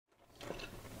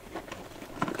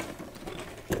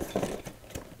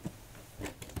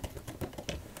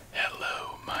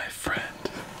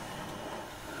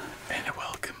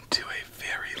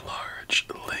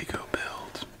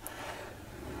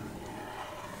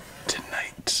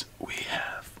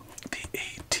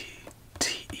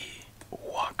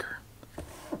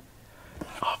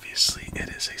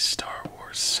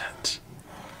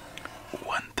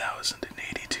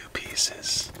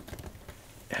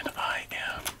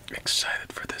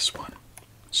this one.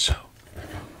 So,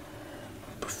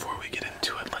 before we get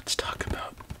into it, let's talk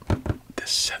about this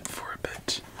set for a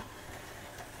bit.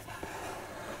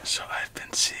 So I've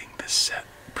been seeing this set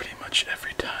pretty much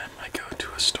every time I go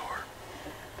to a store.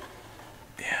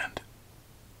 And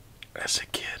as a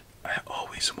kid, I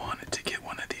always wanted to get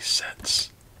one of these sets.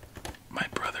 My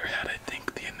brother had, I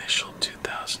think, the initial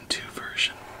 2002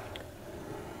 version.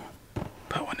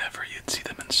 But whenever you'd see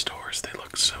them in stores, they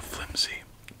looked so flimsy.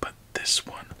 But this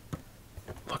one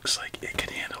looks like it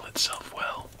could handle itself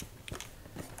well.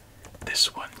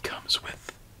 This one comes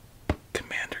with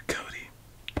Commander Cody,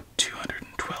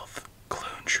 212th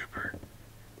Clone Trooper,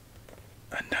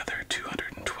 another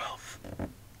 212th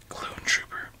Clone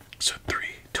Trooper, so 3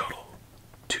 total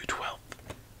 212th,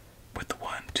 with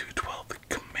one 212th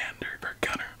Commander or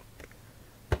Gunner,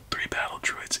 3 battle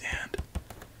droids, and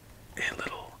a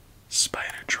little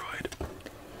spider droid.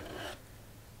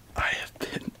 I have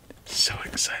been so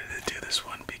excited to do this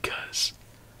one because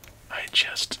I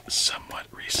just somewhat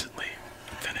recently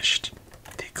finished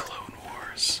the Clone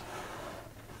Wars.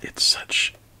 It's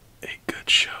such a good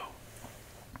show.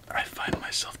 I find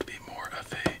myself to be more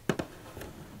of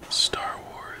a Star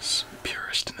Wars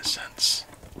purist in a sense,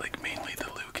 like mainly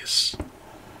the Lucas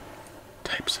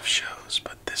types of shows,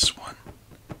 but this one,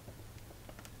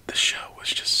 the show was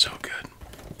just so good,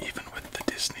 even with the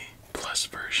Disney Plus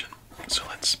version. So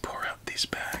let's pour out these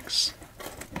bags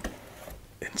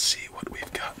and see what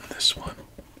we've got in this one.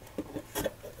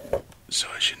 So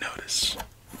as you notice,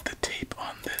 the tape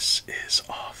on this is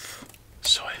off,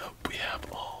 so I hope we have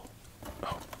all,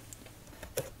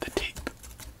 the tape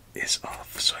is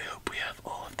off, so I hope we have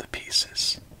all of the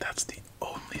pieces. That's the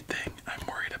only thing I'm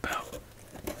worried about.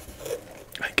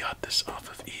 I got this off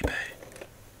of eBay,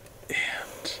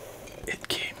 and it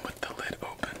came with the lid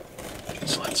open,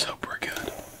 so let's hope we're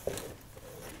good.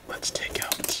 Let's take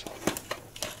out,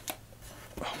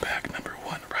 bag number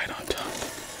 1 right on top.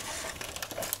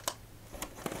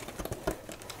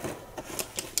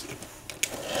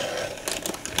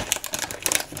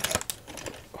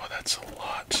 Oh, that's a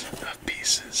lot of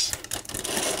pieces.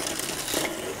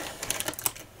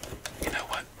 You know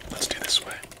what? Let's do this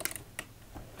way.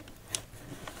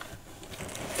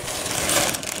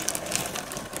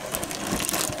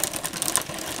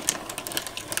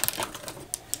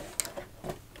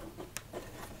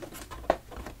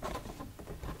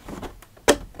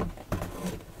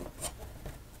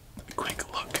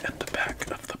 Quick look at the back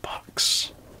of the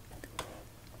box.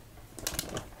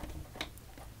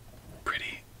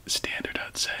 Pretty standard,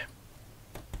 I'd say.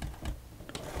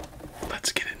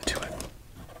 Let's get into it.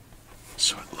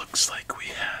 So it looks like we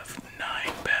have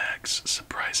 9 bags,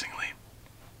 surprisingly.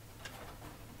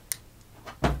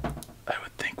 I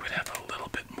would think we'd have a little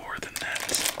bit more than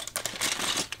that.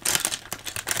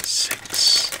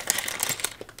 6.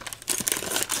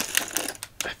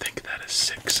 I think that is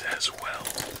 6 as well.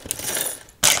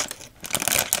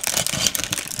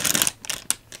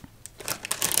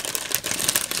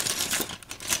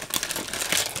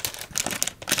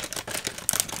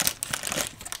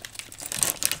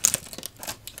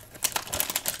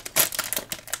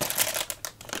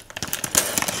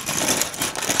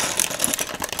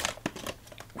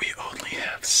 We only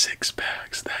have 6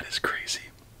 bags. That is crazy.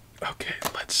 Okay,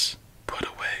 let's put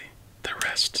away the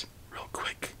rest real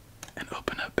quick and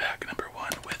open up bag number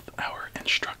 1 with our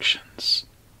instructions.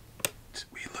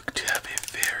 We look to have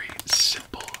a very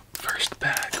simple first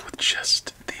bag with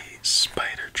just the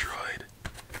spider droid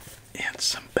and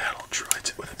some battle droids,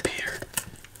 it would appear.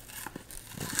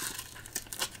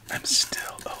 I'm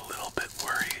still a little bit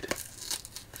worried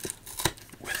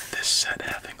with this set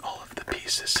having all of the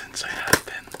pieces, since I have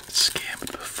been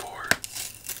scammed before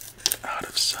out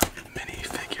of some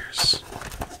minifigures.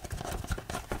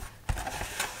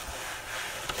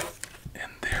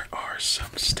 And there are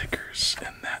some stickers,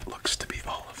 and that looks to be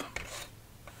all of them.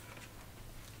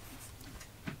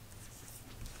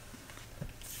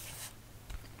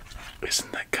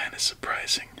 Isn't that kind of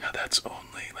surprising how that's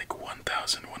only like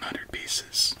 1,100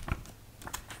 pieces?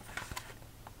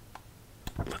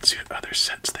 Let's see what other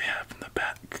sets they have in the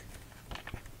back.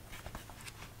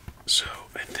 So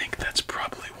I think that's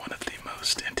probably one of the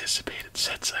most anticipated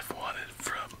sets I've wanted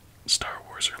from Star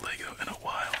Wars or Lego in a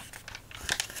while.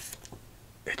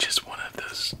 It's just one of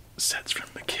those sets from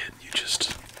a kid you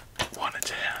just wanted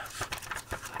to have.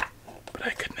 But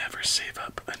I could never save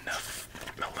up enough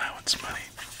allowance money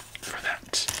for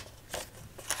that.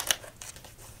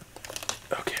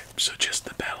 Okay, so just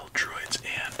the battle droids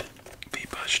and the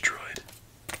buzz droid.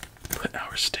 Put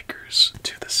our stickers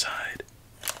to the side,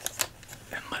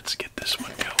 and let's get this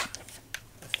one going.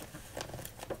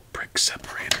 Brick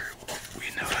separator, we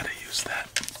know how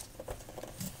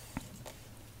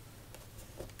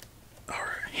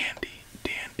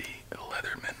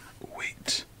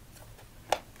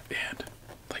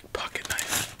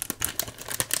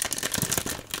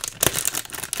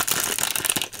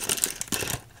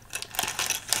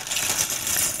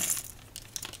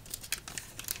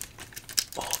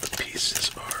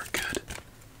pieces are good.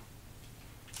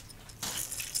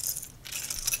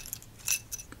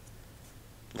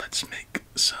 Let's make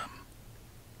some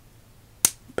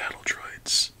battle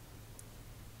droids.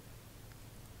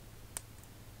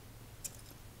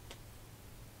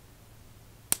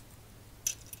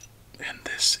 And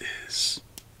this is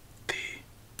the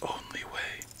only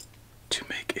way to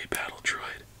make a battle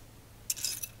droid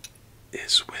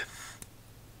is with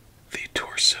the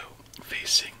torso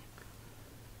facing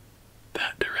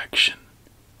that direction,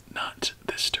 not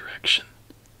this direction,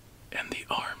 and the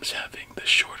arms having the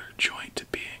shorter joint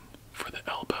being for the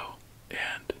elbow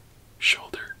and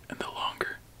shoulder, and the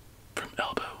longer from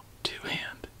elbow to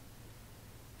hand.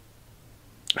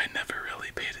 I never really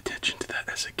paid attention to that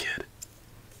as a kid,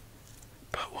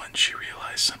 but once you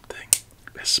realize something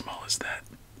as small as that,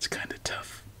 it's kind of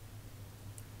tough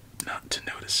not to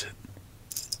notice it.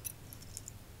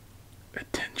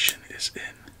 Attention is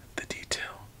in the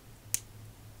detail.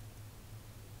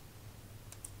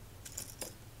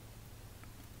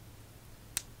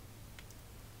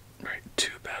 Right,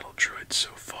 2 battle droids so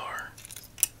far,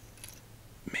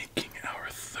 making our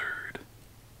third.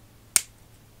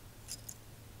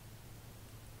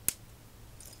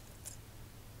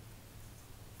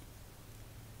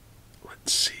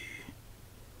 Let's see.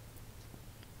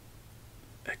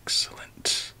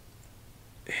 Excellent.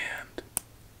 And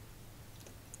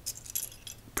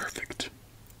perfect.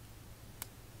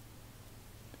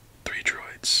 3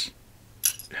 droids.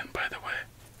 And by the way,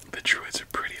 the droids are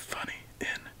pretty funny in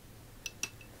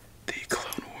the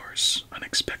Clone Wars,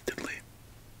 unexpectedly.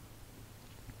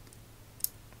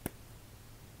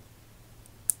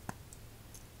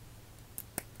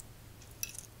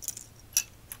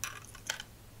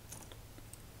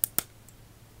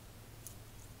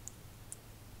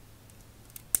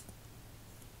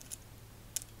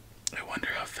 I wonder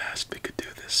how fast we could do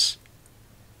this,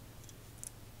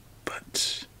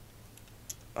 but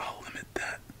I'll limit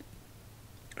that.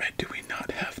 Do we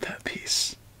not have that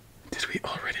piece? Did we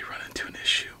already run into an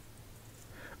issue?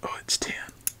 Oh, it's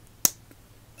tan.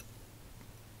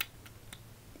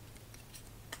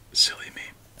 Silly me.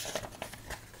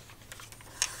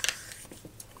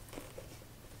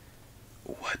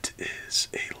 What is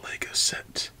a Lego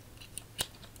set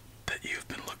that you've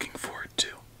been looking forward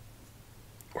to,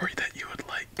 or that you would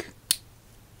like?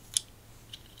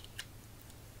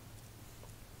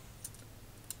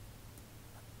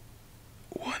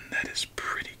 One that is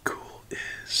pretty cool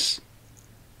is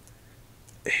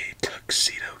a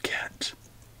tuxedo cat.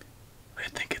 I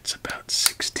think it's about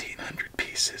 1,600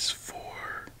 pieces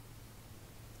for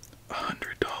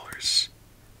 $100.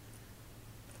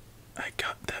 I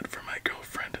got that for my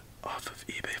girlfriend off of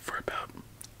eBay for about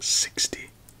 60,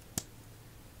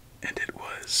 and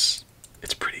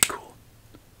it's pretty cool.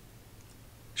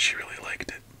 She really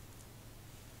liked it.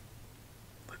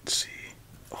 Let's see,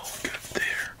 all good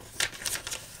there.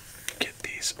 Get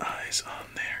these eyes on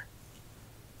there.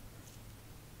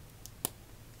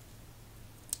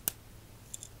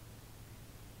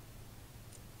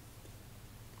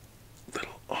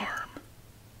 Little arm.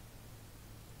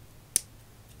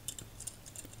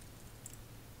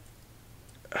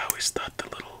 I always thought the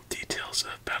little details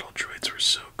of battle droids were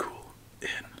so cool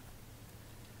in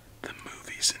the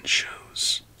movies and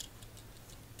shows.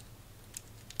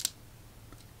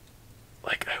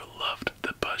 Like, I loved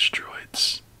the buzz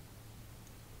droids,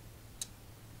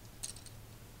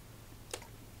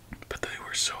 but they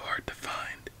were so hard to find.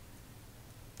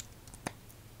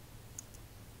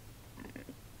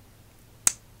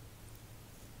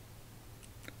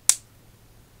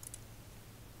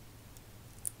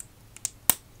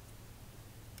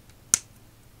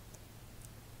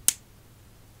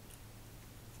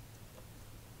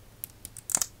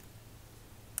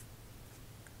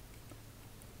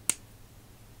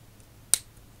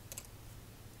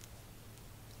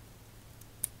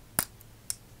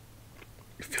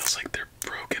 It feels like they're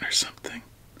broken or something,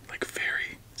 like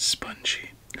very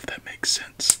spongy, if that makes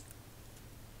sense.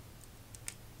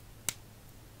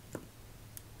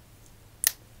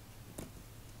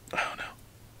 I don't know.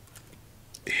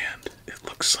 And it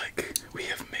looks like we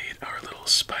have made our little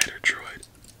spider droid.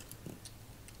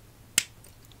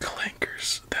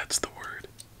 Clankers, that's the word.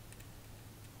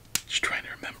 Just trying to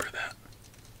remember that.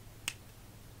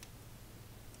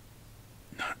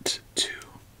 Not too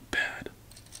bad.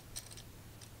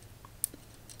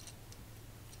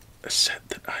 A set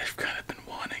that I've kind of been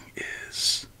wanting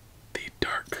is the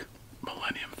Dark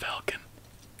Millennium Falcon.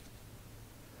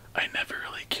 I never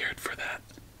really cared for that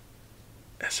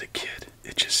as a kid.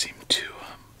 It just seemed too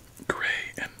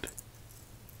gray and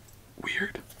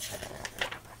weird.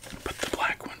 But the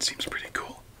black one seems pretty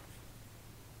cool.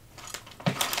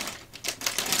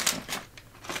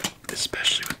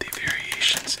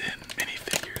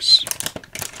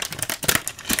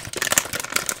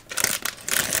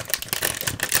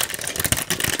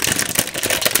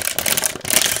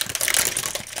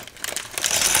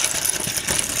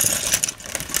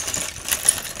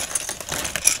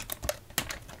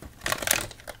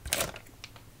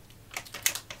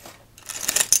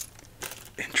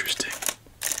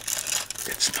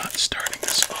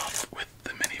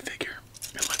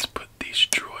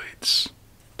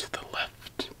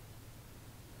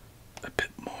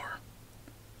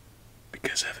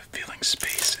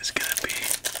 space is going to be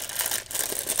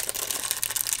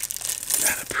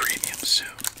at a premium soon.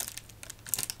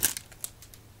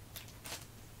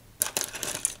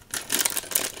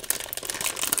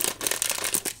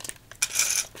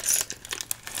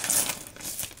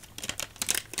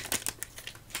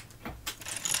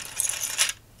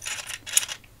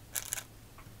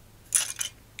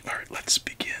 Alright, let's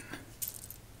begin.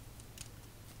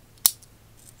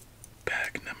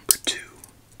 Bag number 2.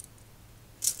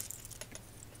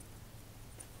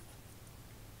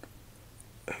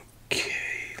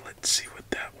 Okay, let's see what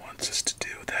that wants us to do.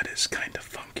 That is kind of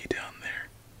funky down there.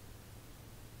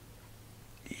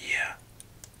 Yeah.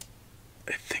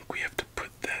 I think we have to put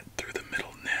that through the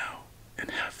middle now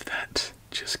and have that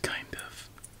just kind of.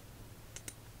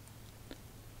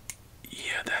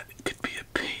 Yeah, that could be a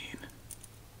pain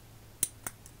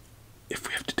if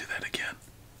we have to do that again.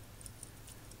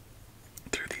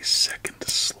 Through the second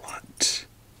slot.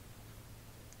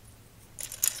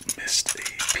 Missed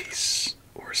a piece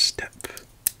or step.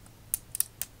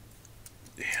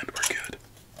 And we're good.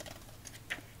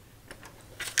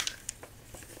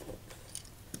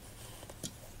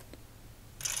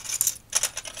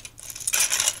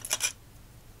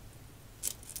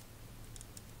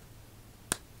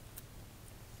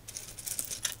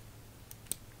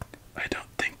 I don't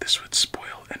think this would spoil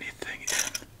anything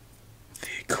in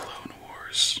the Clone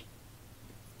Wars,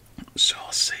 so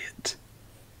I'll say it.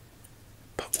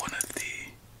 But one of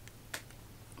the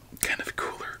kind of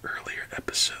cooler earlier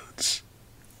episodes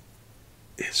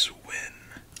is when.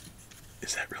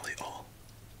 Is that really all?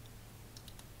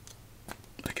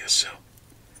 I guess so.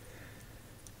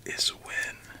 Is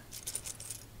when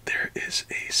there is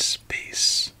a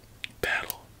space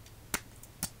battle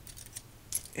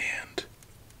and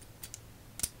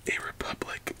a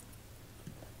Republic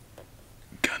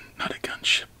not a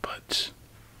gunship, but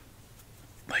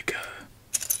like a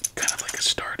kind of like a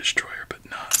Star Destroyer, but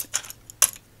not,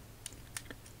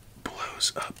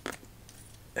 blows up,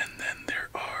 and then there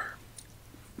are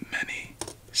many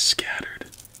scattered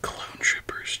clone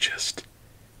troopers just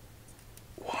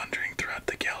wandering throughout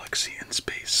the galaxy in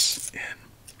space, and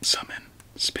some in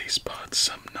space pods,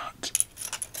 some not.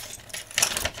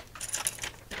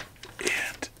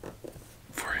 And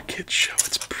for a kid's show,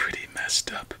 it's pretty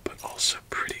messed up, but also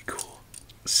pretty cool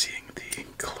seeing the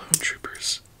clone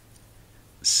troopers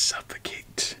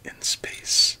suffocate in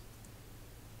space.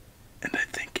 And I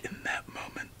think in that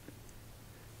moment,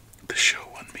 the show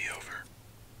won me over.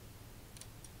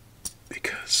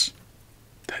 Because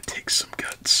that takes some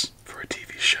guts for a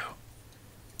TV show.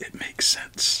 It makes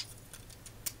sense.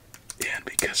 And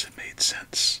because it made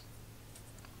sense,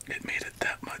 it made it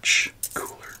that much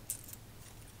cooler.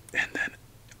 And then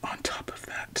on top of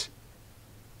that,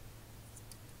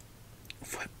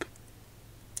 flip.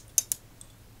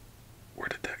 Where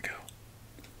did that go?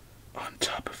 On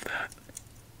top of that,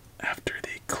 after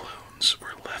the clones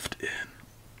were left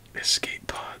in escape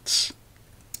pods,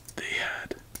 they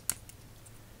had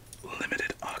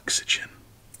limited oxygen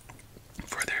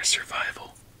for their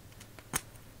survival.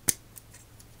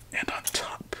 And on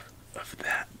top of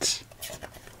that,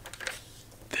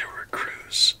 there were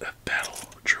crews of battle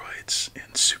droids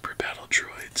and super battle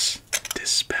droids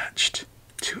dispatched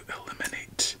to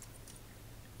eliminate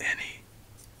any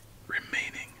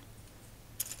remaining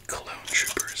clone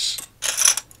troopers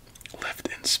left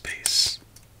in space.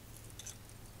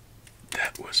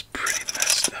 That was pretty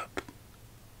messed up,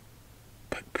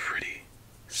 but pretty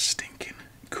stinking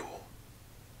cool.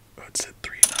 Oh, it said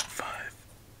 3, not 5.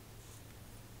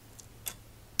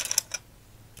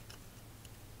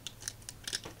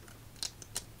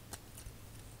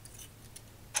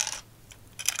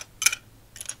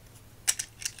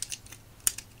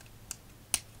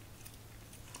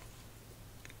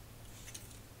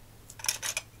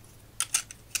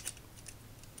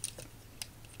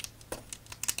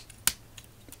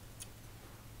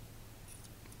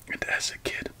 And as a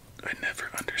kid, I never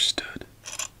understood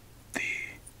the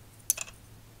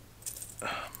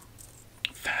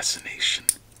fascination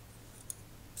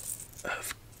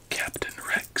of Captain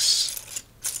Rex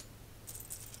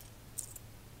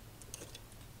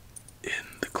in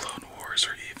the Clone Wars,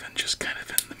 or even just kind of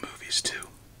in the movies too.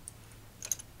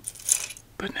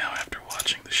 But now after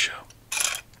watching the show,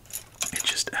 it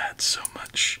just adds so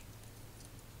much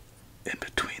in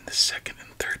between the second and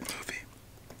third movie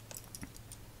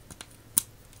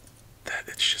that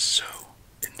it's just so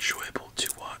enjoyable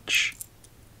to watch.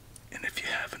 And if you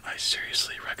haven't, I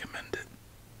seriously recommend it.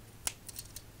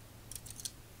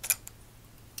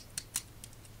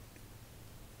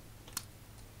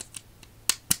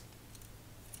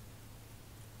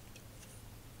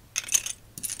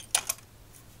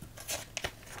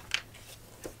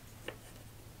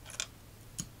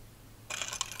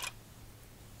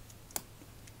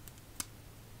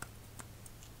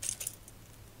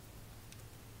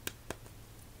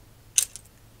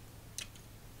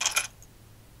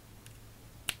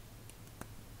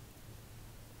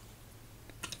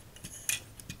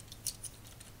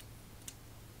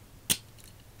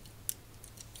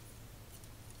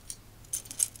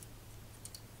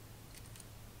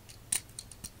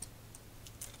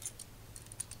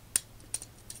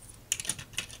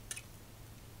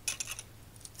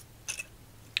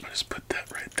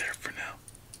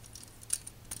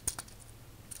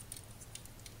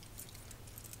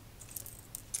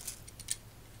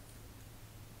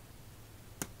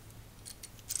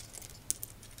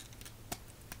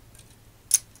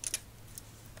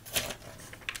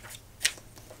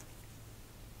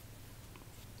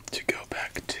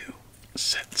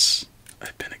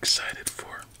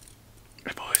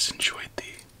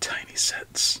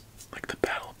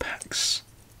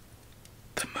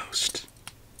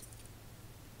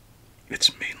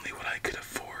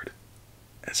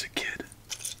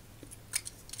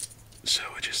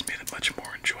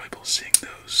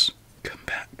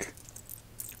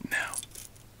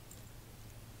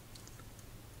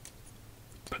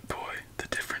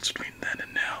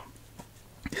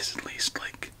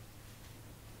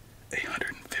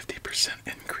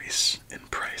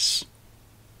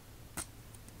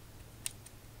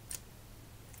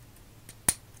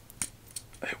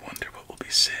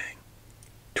 saying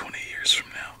 20 years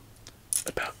from now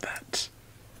about that.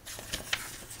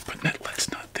 But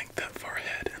let's not think that far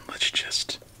ahead, and let's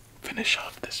just finish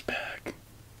off this bag,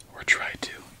 or try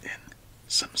to, in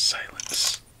some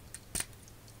silence.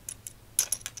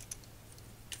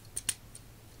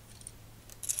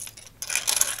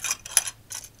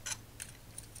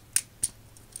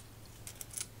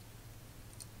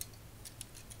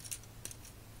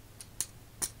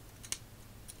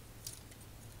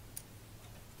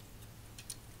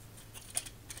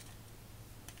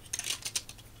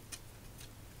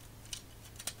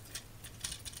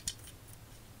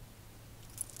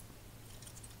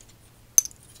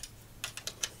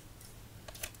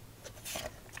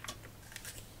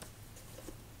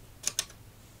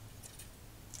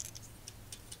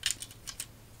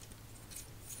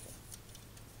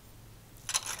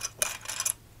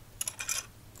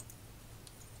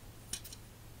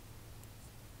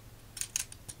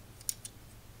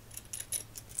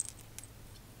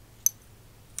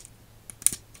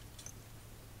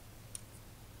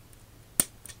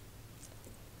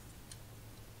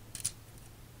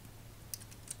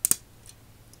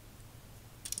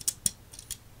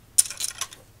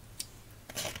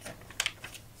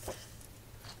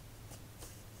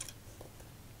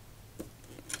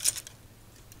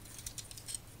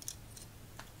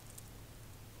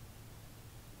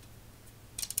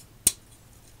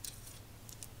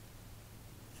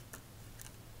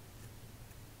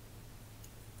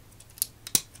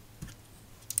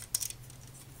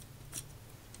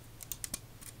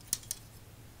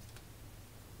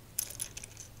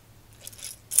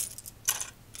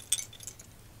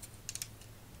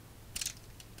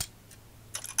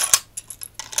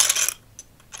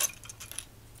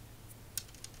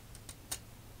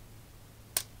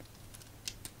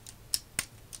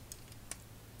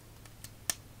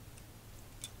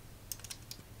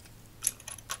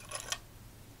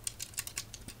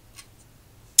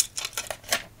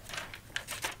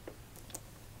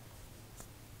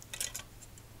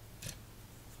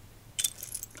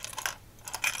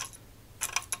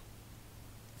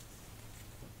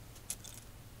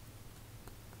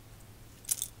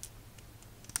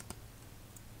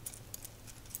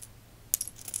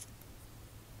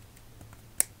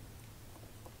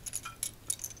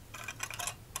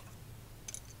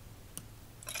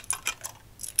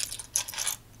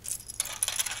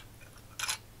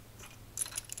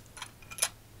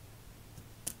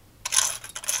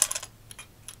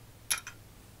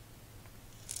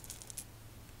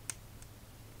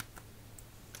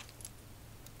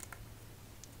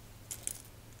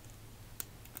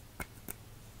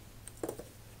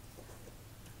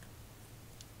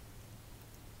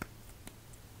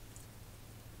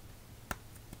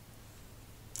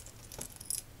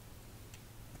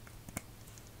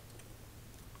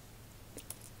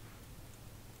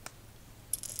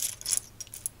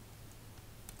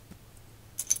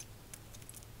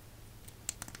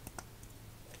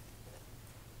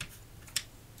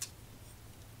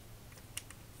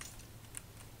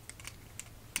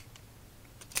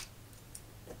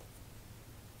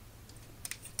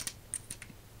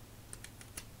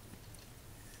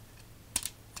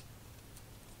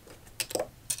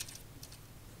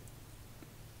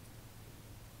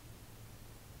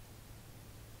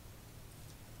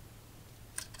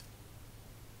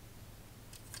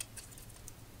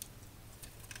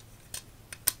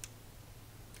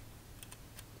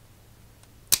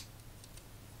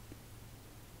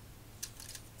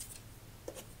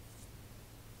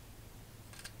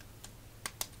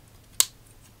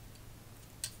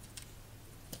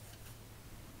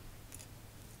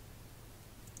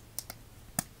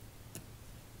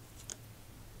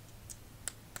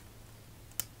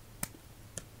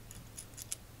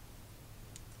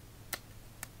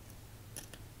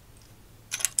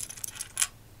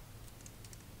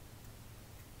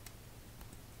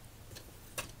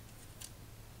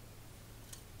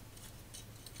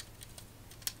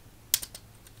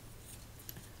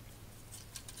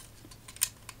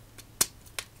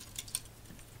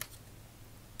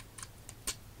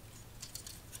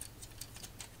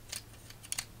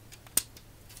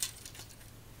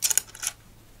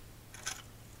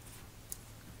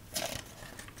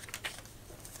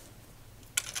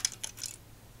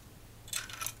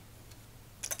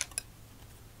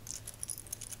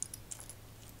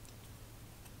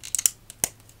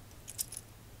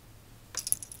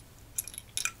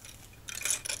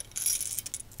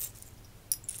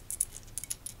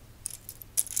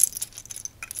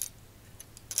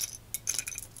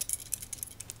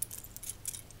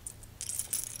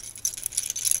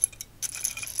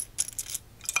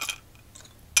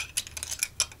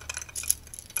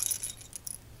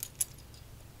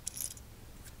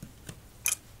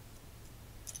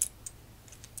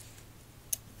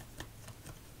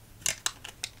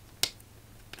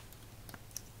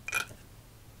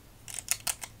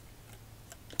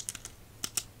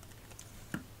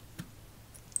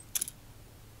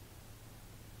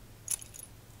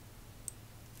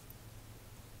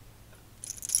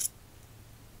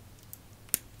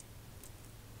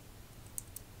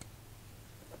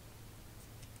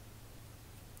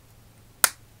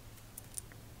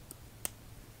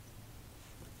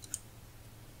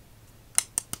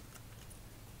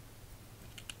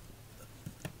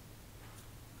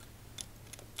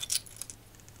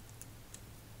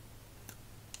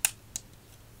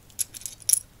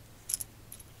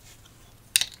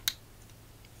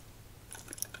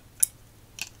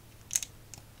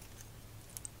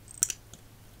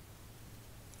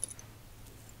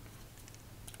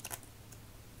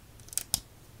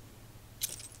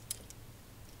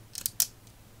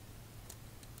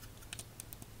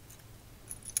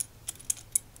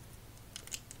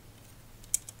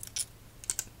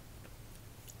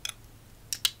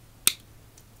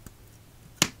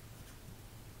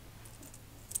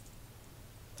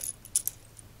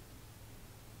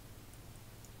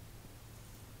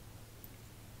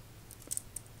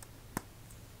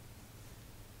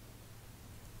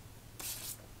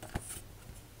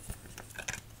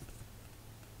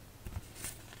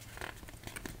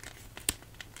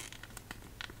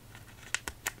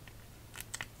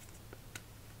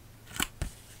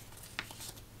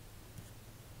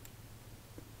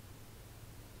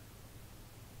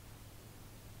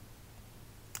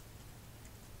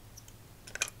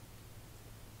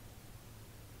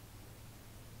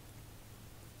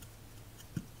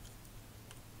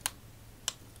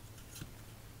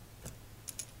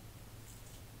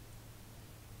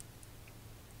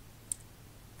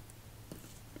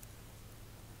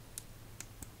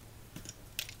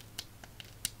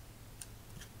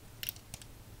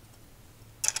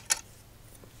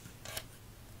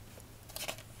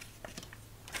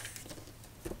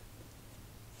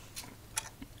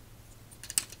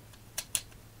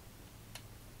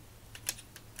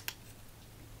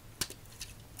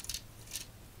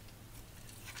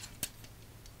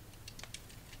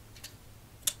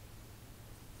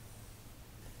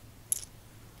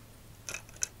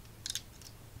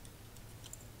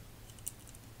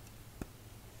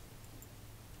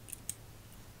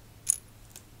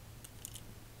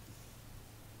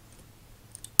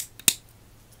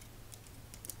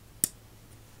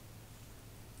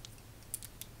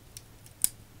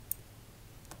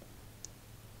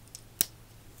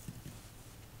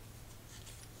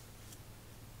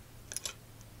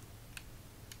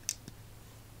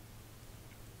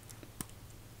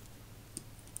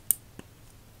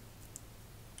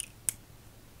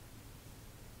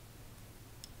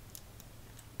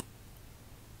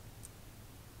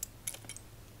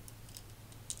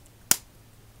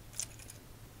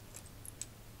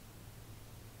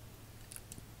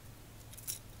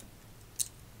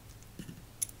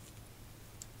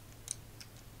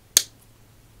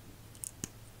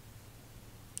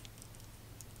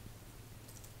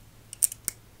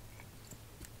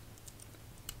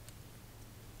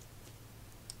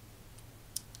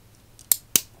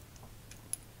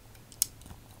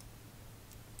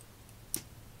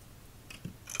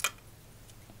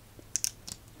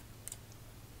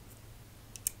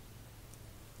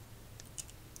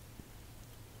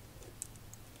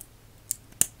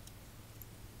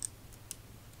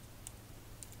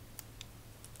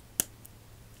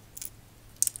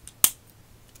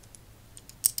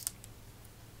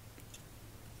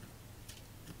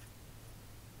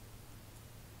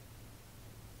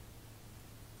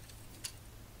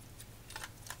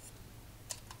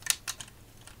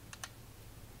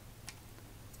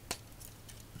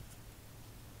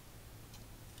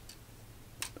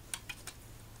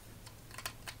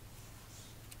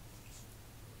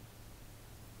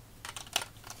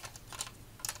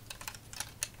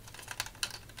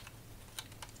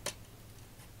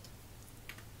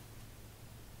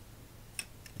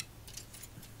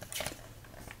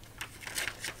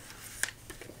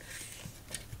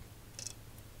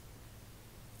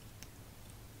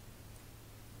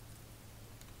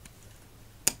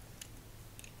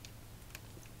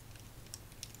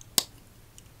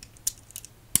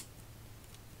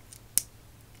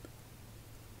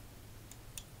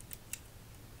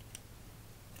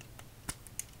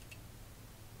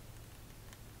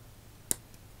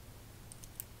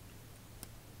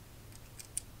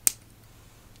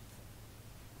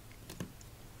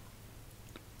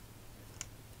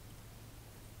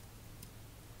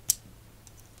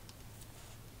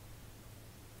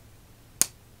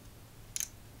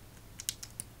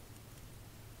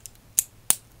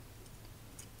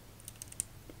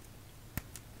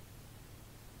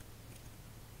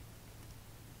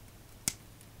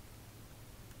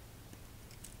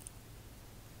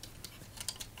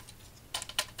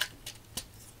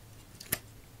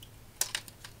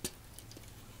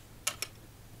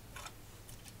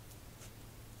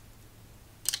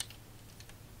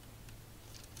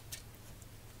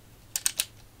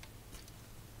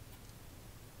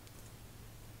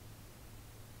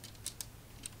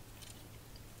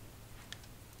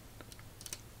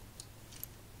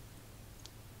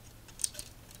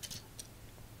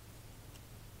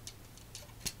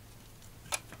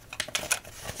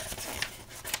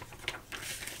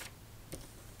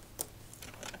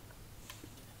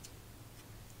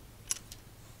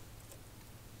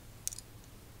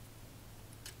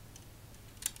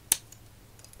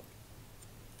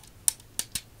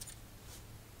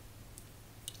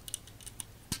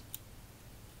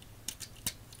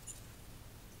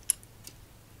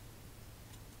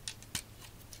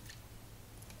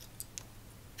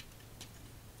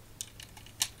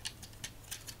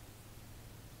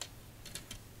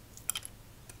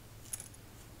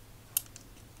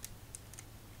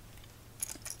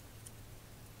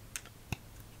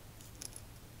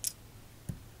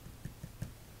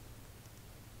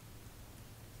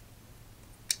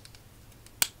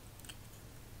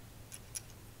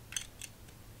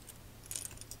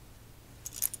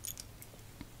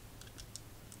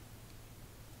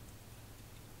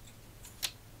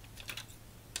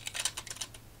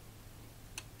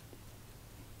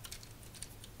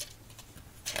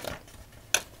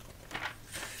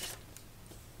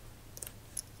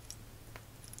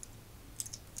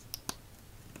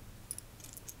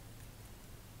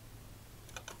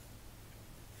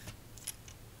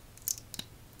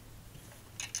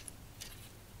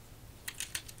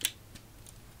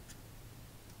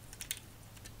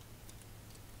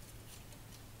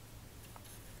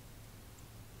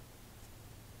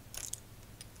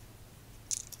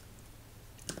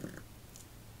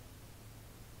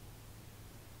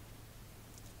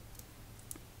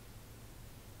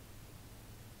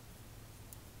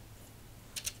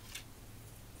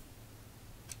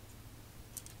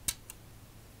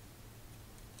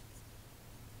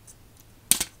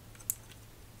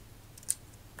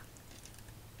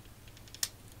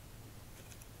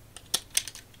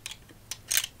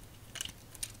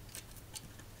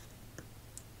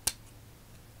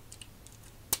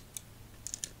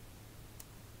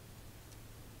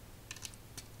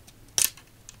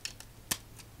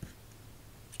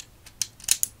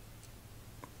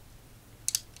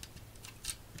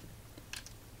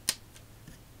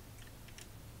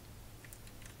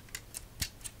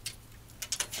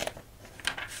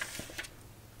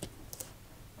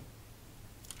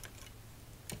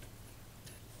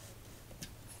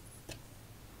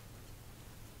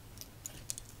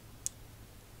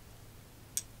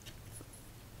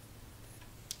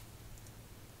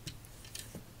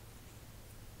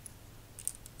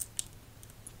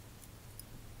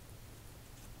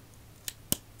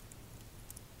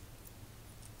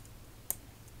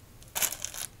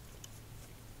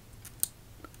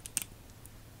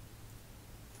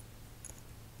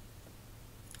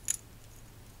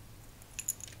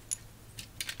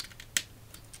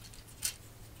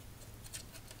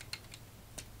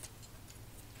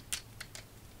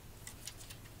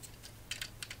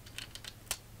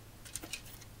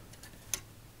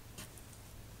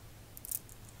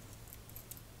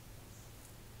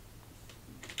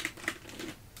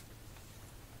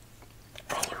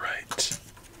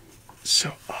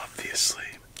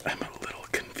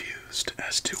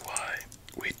 as to why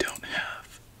we don't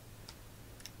have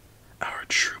our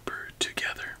trooper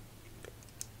together.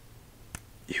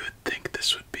 You would think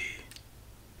this would be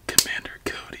Commander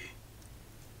Cody.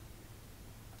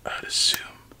 I'd assume.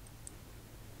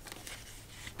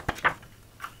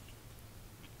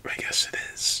 I guess it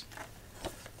is.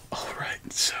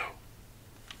 Alright, so.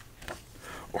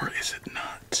 Or is it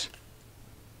not?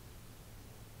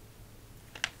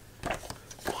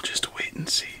 We'll just wait and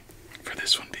see for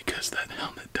this one because that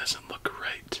helmet doesn't look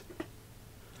right.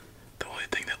 The only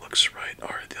thing that looks right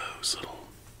are those little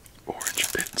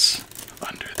orange bits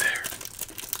under there.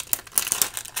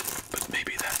 But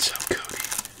maybe that's how Cody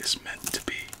is meant to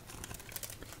be.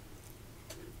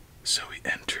 So we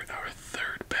enter our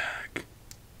third bag.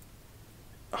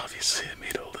 Obviously I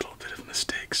made a little bit of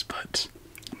mistakes, but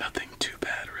nothing too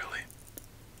bad really.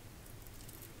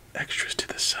 Extras to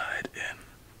the side and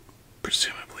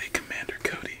presumably Commander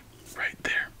Cody right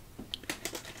there.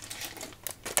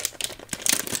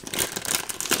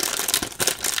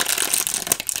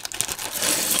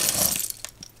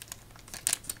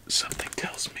 Something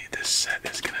tells me this set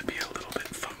is going to be a little bit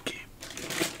funky.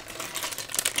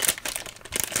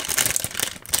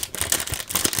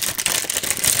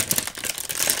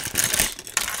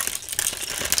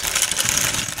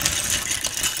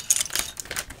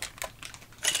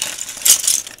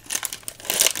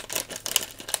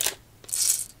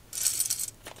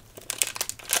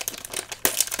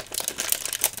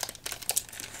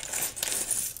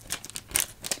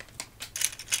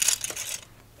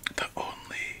 The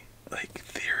only,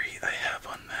 theory I have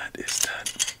on that is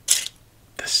that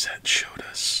the set showed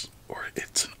us, or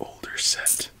it's an older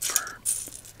set for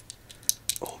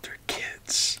older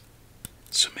kids,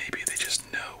 so maybe they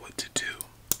just know what to do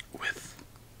with,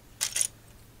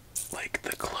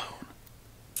 the clone.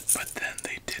 But then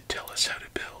they did tell us how to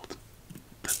build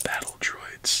the battle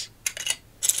droids,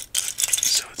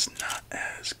 so it's not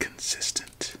as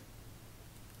consistent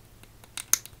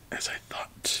as I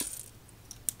thought.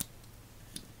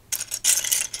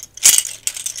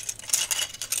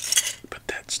 But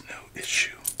that's no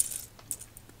issue.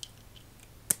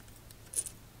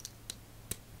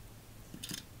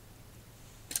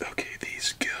 Okay,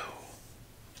 these go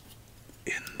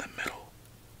in the middle.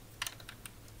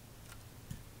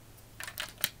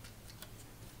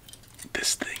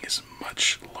 This thing is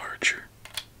much larger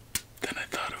than I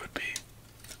thought it would be.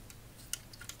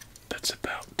 That's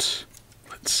about,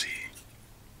 let's see,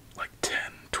 10,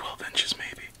 12 inches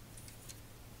maybe.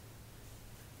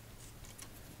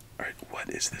 Alright, what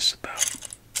is this about?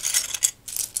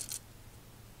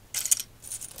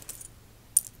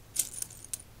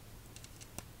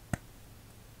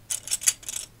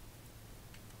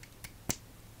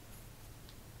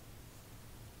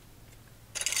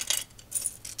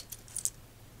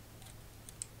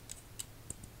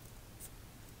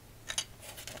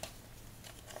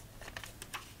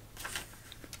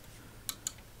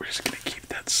 We're just going to keep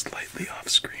that slightly off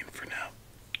screen for now.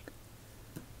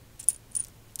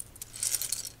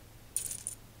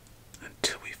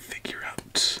 Until we figure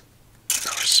out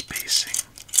our spacing.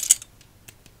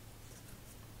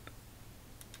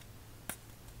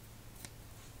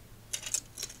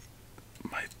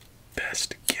 My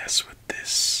best guess with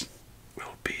this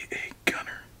will be a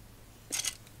gunner.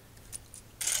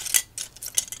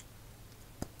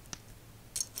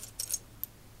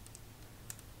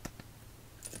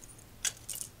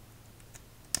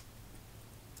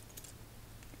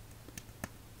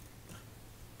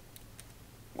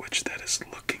 Which that is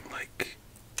looking like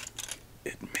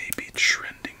it may be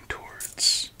trending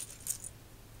towards.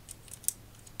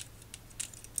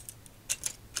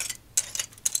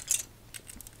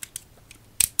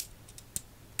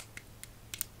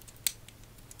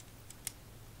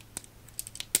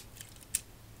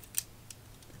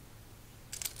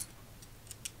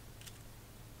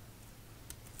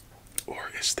 Or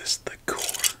is this the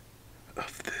core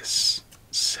of this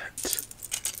set?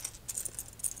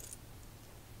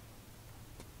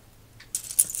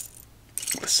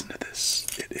 Listen to this.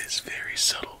 It is very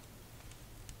subtle.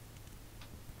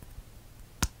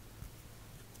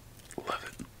 Love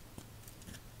it.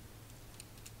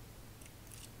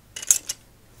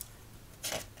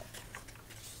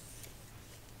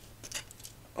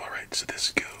 Alright, so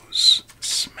this goes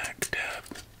smack dab,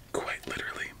 quite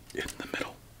literally, in the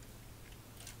middle.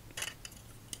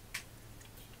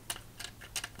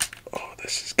 Oh,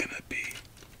 this is gonna be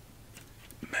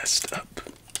messed up.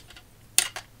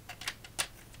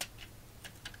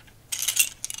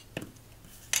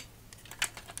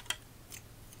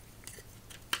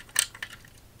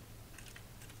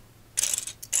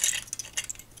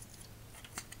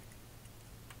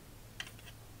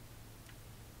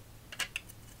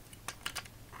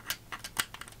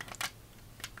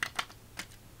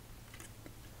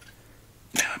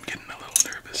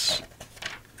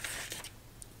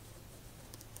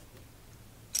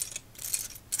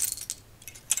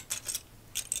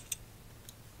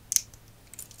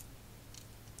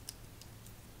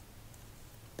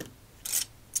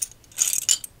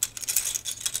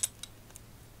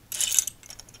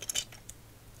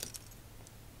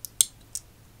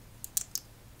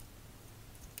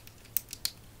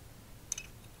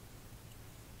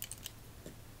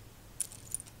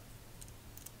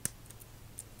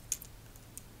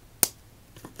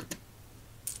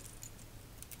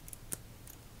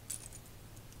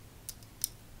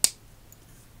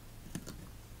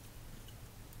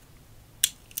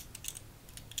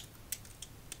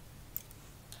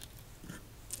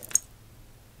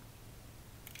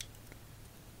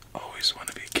 always want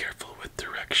to be careful with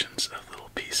directions of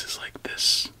little pieces like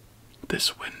this.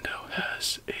 This window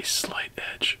has a slight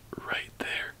edge right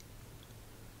there,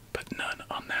 but none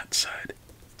on that side.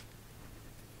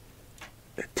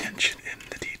 Attention in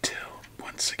the detail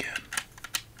once again.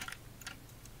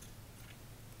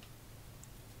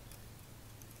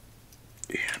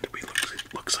 And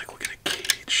looks like we'll get a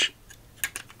cage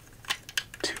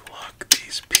to lock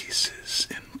these pieces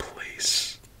in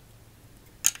place.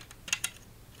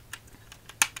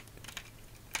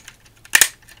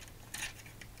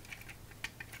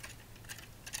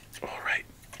 Alright,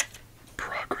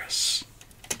 progress.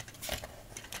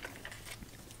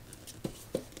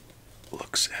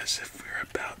 Looks as if we're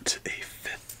about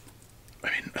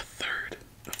a third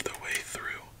of the way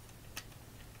through.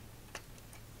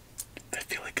 I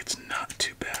feel like it's not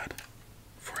too bad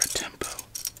for a tempo,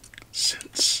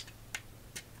 since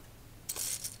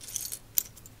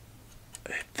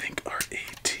I think our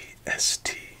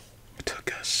ATST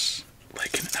took us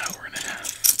like an hour and a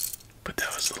half, but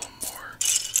that was a little more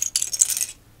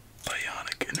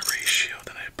bionic in ratio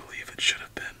than I believe it should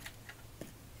have been.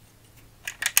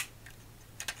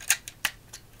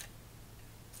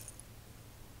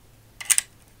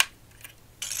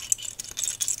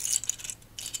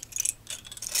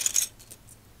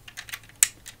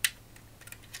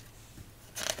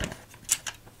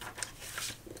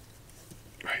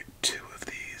 Right, 2 of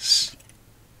these.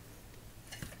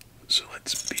 So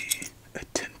let's be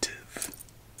attentive.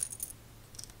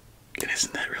 And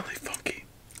isn't that really funky?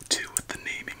 2 with the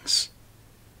namings.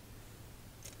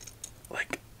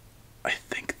 Like, I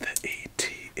think the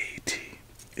AT-AT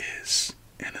is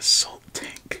an assault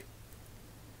tank.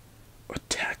 Or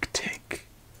tac tank.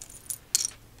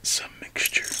 Some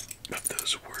mixture of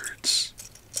those words.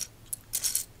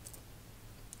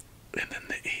 And then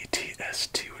the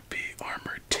AT-ST would be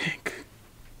armored tank.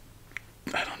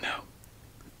 I don't know.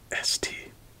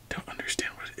 ST. Don't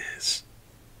understand what it is.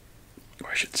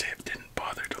 Or I should say I didn't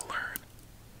bother to learn.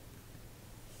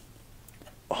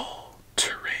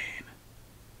 All-terrain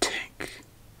tank.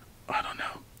 I don't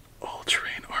know.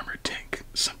 All-terrain armored tank.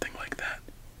 Something like that.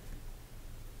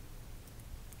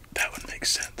 That would make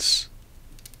sense.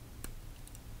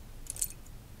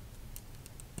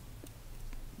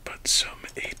 But some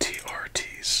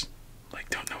ATRTs, like,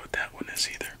 don't know what that one is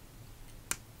either.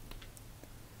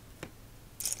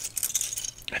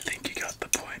 I think you got the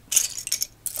point.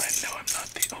 I know I'm not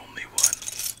the only one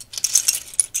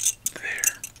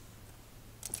there.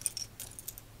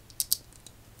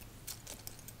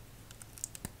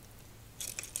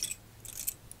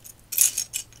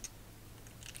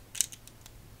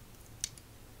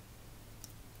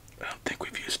 I don't think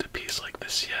we've used a piece like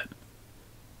this yet.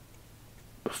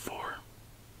 Before.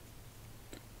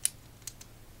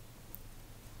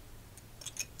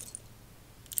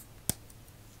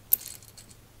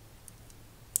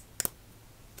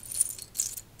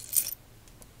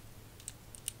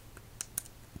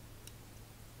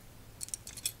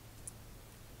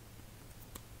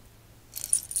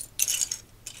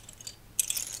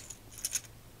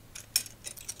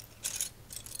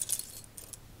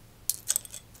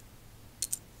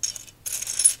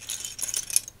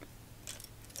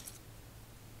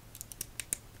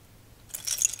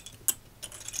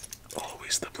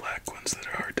 Always the black ones that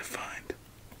are hard to find.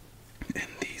 And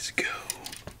these go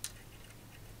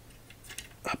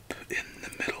up in the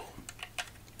middle,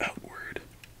 outward.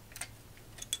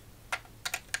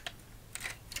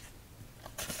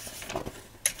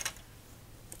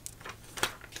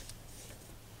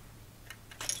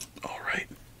 Alright.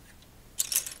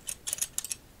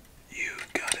 You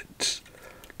got it.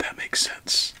 That makes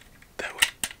sense.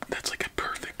 That's like a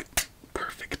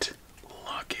perfect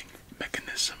locking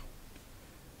mechanism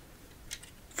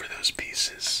for those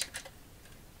pieces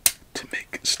to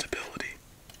make stability.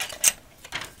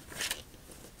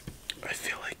 I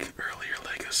feel like earlier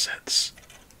Lego sets,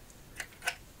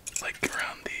 like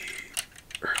around the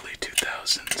early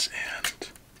 2000s and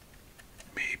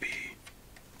maybe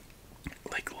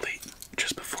like late,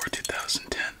 just before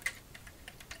 2010,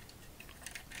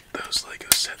 those Lego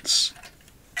sets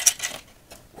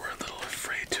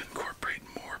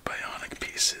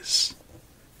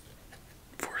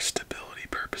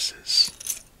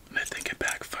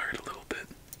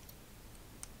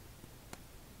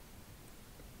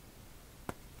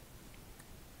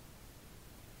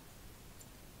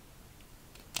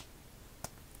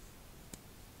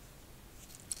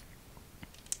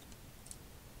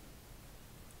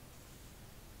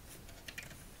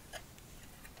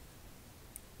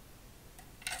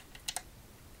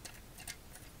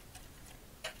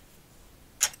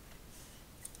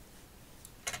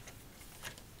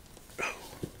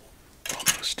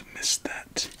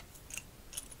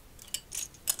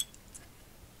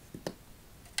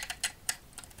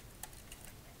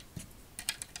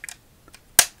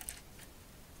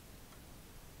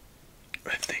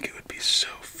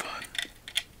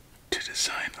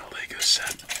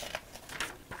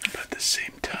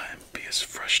same time be as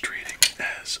frustrating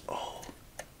as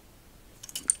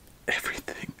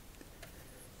everything.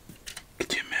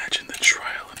 Could you imagine the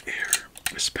trial and error,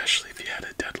 especially if you had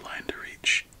a deadline to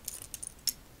reach?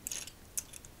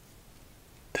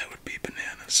 That would be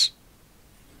bananas.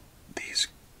 These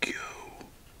go.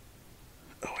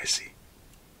 Oh, I see.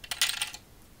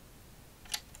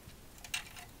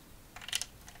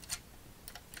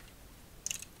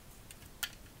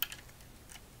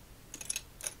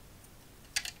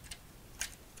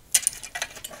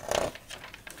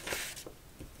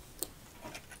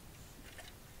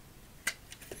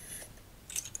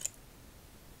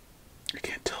 I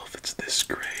can't tell if it's this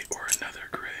gray or another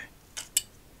gray.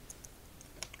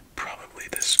 Probably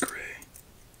this gray.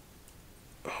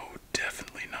 Oh,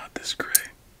 definitely not this gray.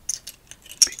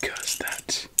 Because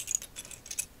that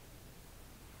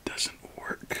doesn't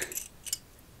work.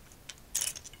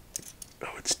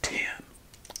 Oh, it's tan.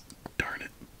 Darn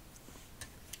it.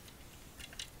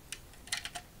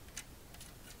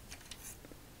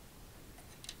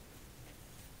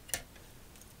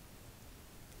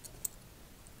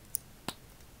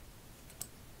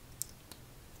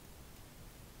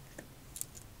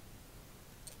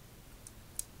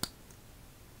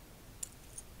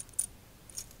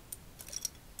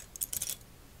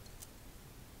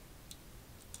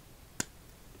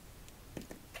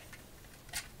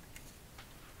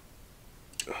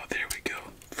 Oh, there we go.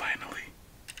 Finally.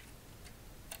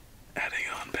 Adding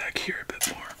on back here a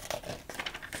bit more.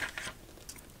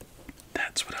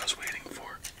 That's what I was waiting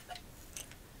for.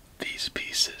 These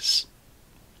pieces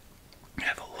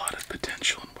have a lot of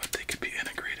potential in what they could be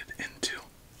integrated into.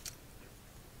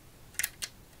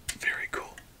 Very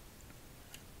cool.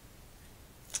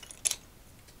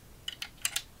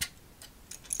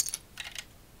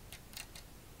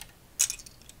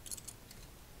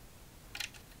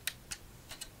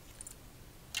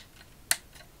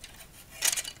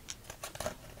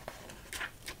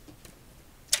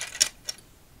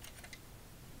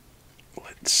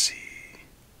 Let's see.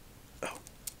 Oh.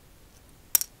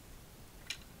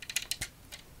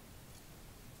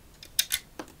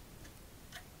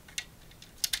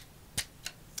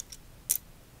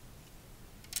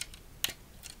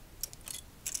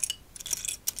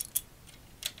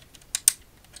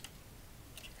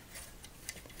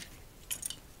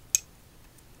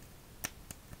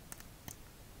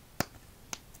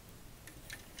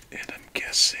 And I'm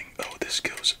guessing, oh, this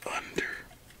goes under.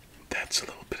 That's a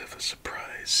little bit of a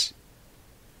surprise.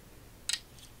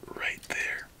 Right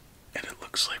there. And it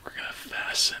looks like we're gonna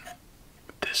fasten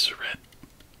this red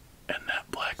and that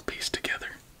black piece together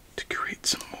to create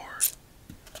some more.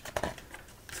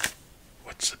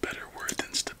 What's a better word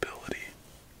than stability?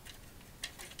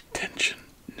 Tension?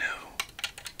 No.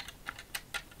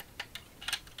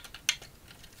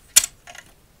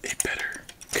 A better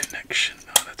connection?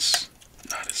 No, that's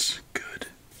not as good.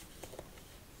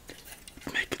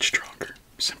 Make it stronger,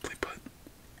 simply put.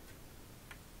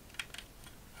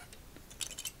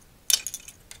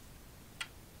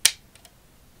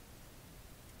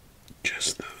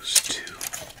 Just those two.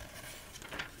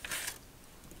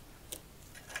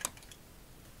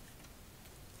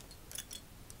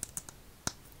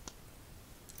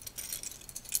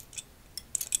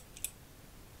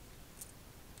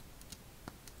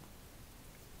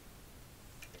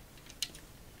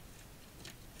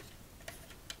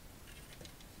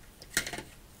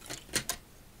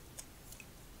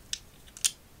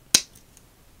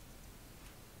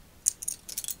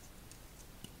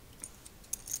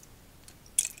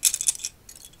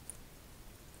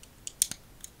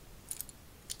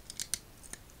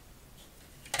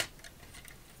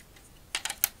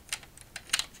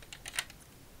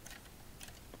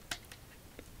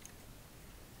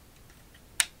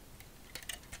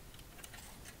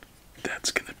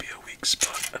 That's going to be a weak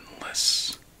spot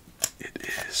unless it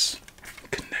is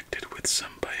connected with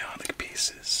some bionic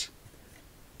pieces.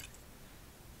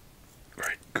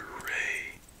 Right,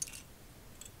 gray,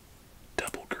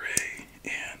 double gray,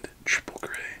 and triple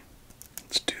gray.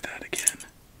 Let's do that again.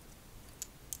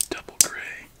 Double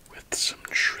gray with some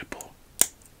triple.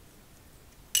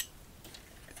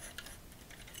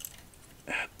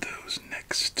 Add those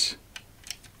next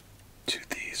to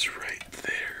these right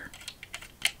there,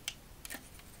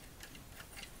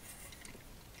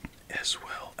 as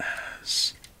well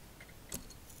as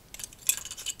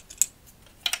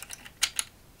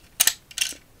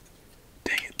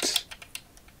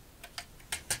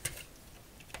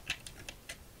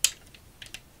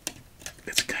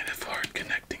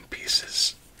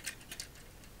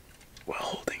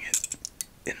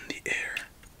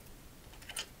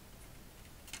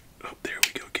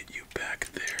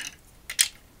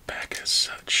a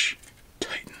such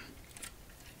titan.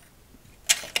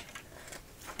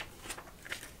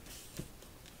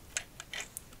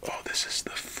 Oh, this is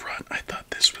the front. I thought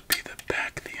this would be the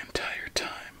back the entire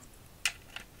time.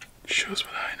 Shows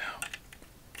what I know.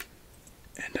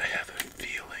 And I have a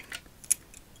feeling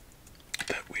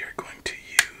that we are going to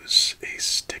use a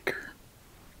sticker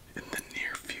in the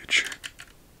near future.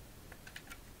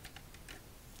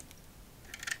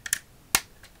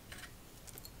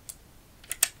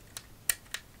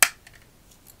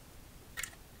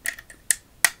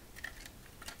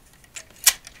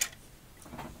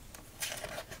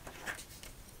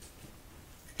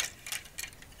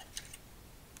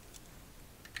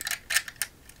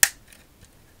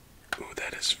 Ooh,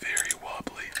 that is very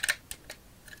wobbly.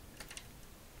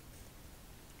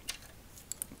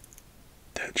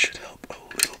 That should help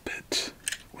a little bit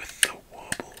with the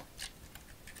wobble,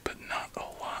 but not a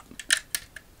lot.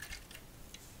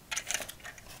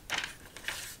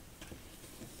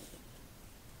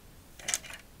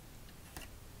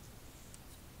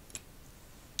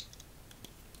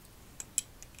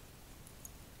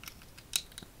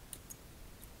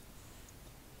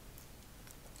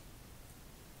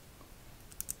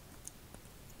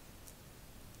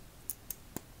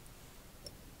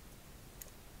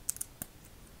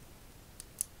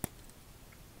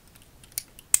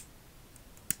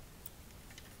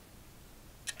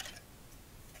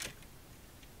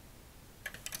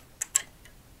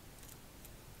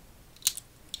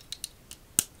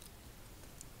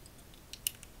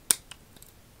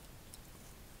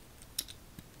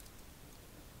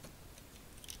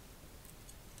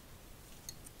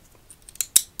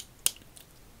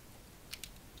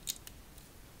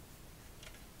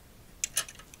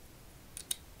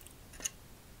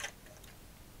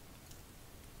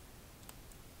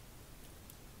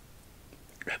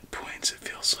 At points it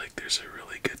feels like there's a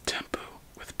really good tempo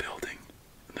with building,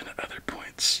 and then at other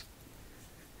points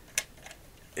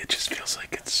it just feels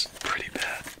like it's pretty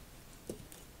bad.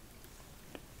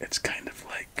 It's kind of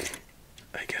like,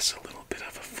 I guess, a little bit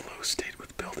of a flow state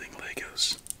with building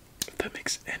Legos, if that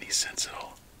makes any sense at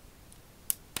all.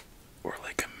 Or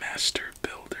like a master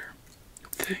builder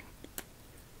thing,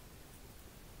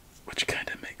 which kind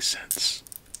of makes sense.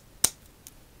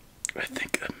 I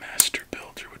think a master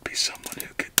builder would be someone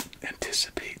who could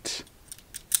anticipate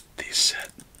the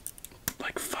set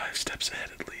like 5 steps ahead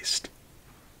at least,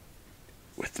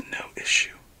 with no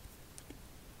issue.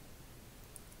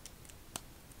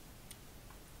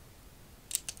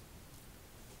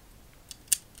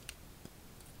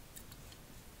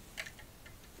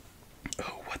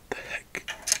 Oh, what the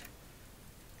heck?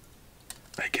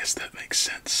 I guess that makes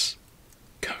sense.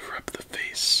 Cover up the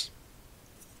face.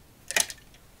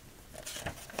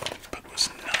 But was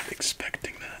not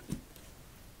expecting that.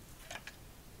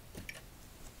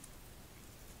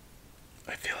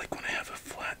 I feel like when I have a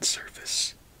flat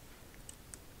surface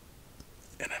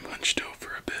and I'm hunched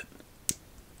over a bit,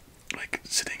 like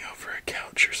sitting over a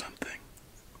couch or something,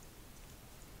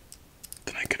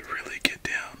 then I could really get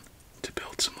down to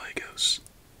build some Legos.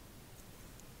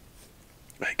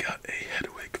 I got a head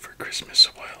wig for Christmas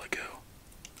a while ago,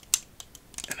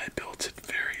 and I built it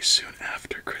very soon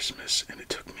after Christmas, and it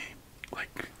took me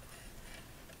like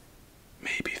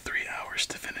maybe 3 hours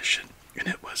to finish it, and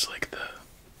it was like the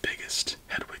biggest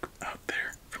head wig out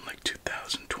there from like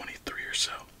 2023 or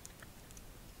so.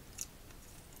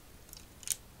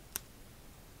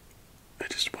 I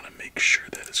just want to make sure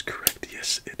that is correct.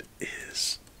 Yes, it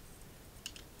is.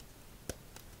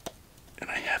 And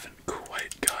I haven't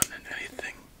quite gotten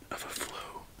anything of a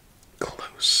flow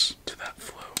close to that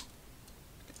flow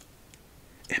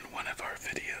in one of our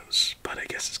videos, but I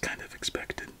guess it's kind of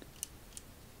expected.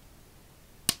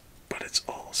 But it's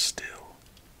all still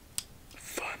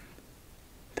fun.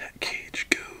 That cage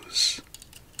goes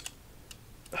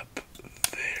up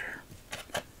there.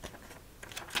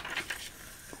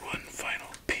 One final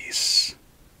piece,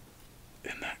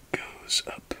 and that goes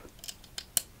up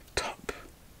top.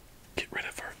 Get rid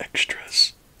of our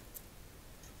extras.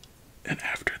 And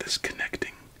after this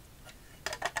connecting,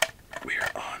 we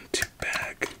are on to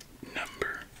bag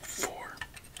number 4.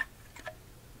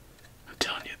 I'm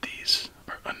telling you, these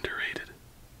are underrated.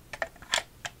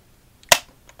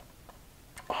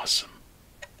 Awesome.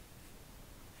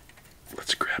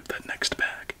 Let's grab that next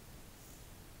bag.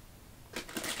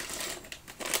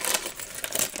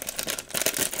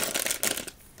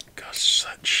 Got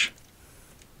such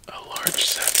a large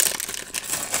set.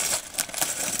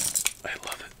 I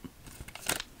love it.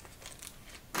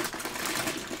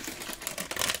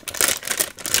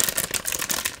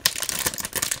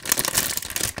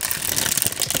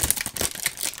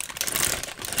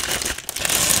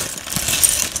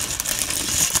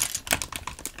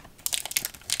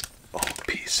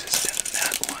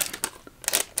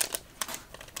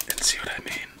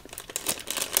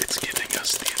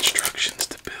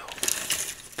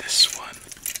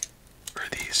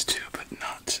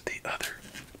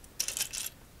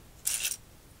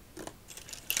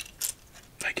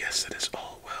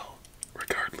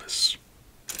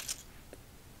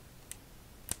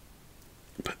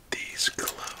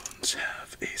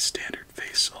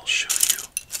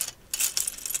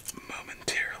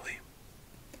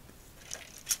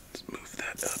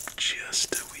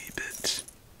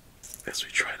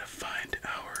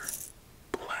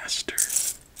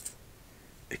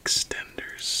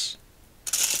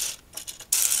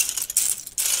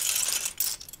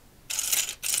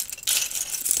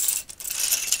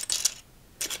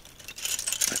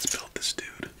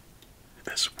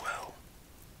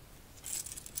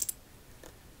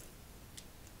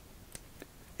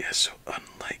 So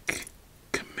unlike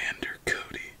Commander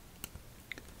Cody,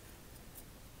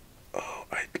 oh,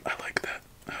 I like that,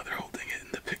 how they're holding it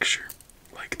in the picture,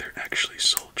 like they're actually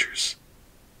soldiers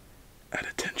at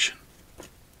attention.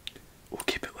 We'll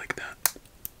keep it like that.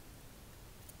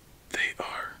 They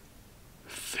are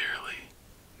fairly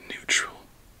neutral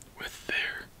with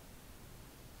their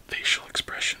facial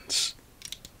expressions.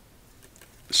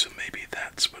 So maybe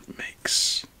that's what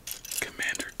makes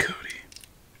Commander Cody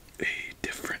a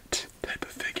different type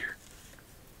of figure.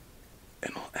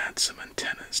 And we'll add some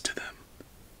antennas to them,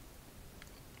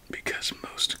 because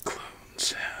most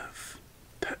clones have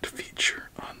that feature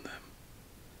on them.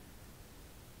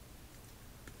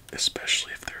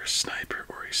 Especially if they're a sniper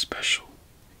or a special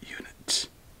unit.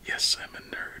 Yes, I'm a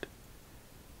nerd,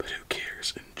 but who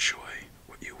cares? Enjoy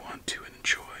what you want to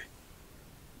enjoy.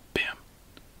 Bam.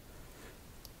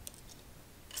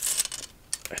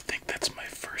 I think that's my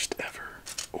first ever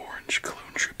orange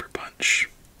clone trooper punch.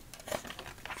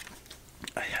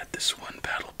 I had this one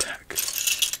battle pack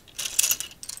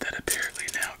that apparently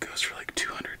now goes for like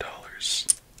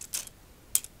 $200.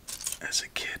 As a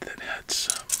kid that had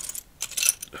some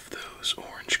of those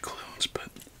orange clones, but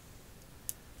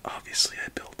obviously I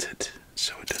built it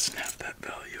so it doesn't have that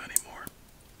value anymore.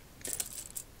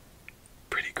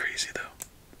 Pretty crazy though.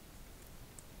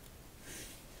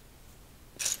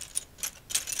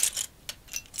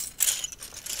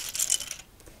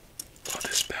 Oh,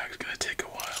 this bag's gonna take a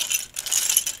while,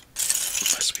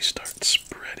 unless we start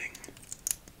spreading.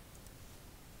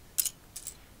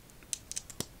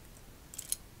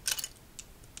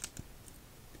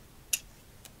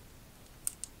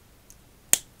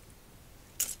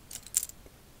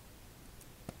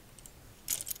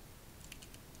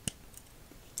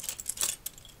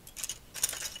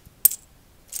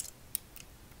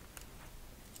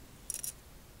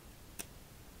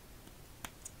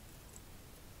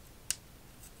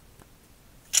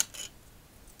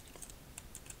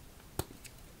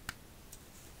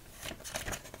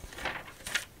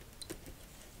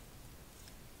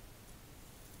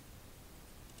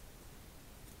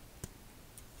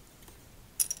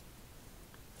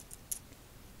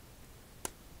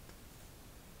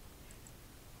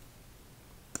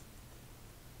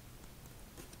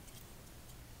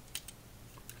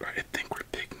 Right, I think we're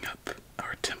picking up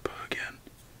our tempo again.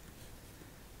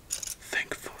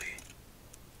 Thankfully.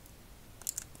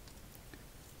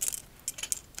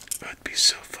 It would be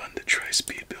so fun to try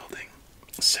speed building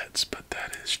sets, but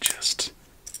that is just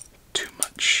too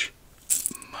much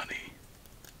money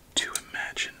to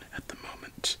imagine at the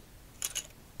moment.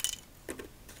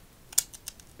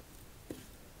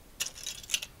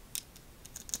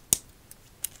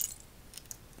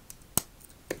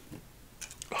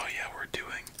 Oh yeah, we're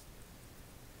doing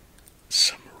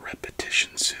some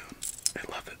repetition soon.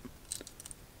 I love it.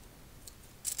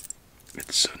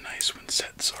 It's so nice when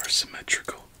sets are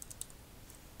symmetrical.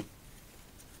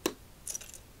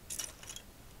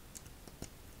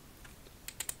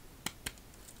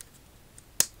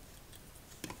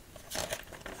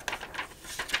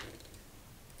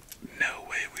 No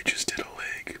way we just did a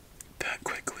leg that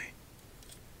quickly.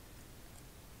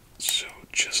 So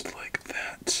just like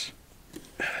that,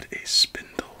 add a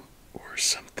spindle or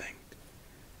something.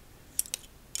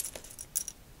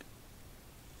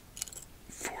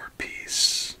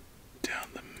 4-piece down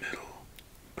the middle,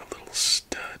 a little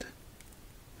stud,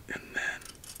 and then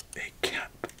a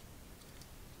cap.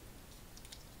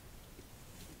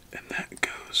 And that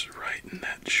goes right in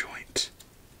that joint.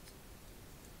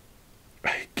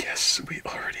 I guess we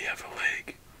already have a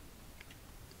leg.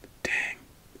 Dang.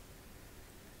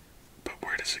 But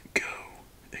where does it go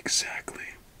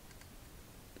exactly?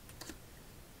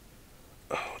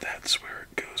 Oh, that's where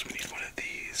it goes. We need one of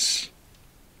these.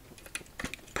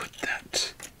 Put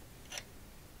that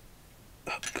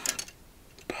up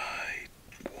by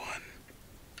 1.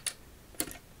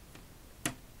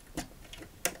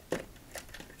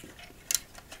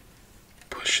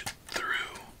 Push it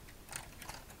through.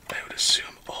 I would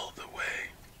assume all the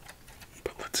way,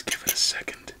 but let's give it a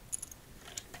second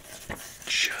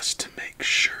just to make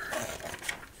sure.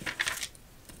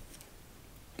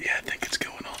 Yeah, I think it's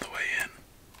going all the way in.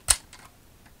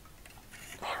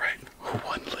 Alright,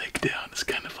 one leg down is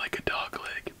kind of like a dog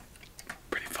leg.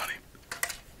 Pretty funny.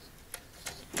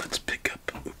 Let's pick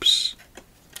up, oops,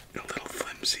 a little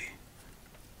flimsy.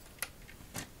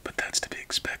 But that's to be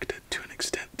expected to an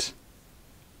extent.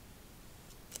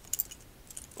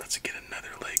 Let's get another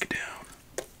leg down.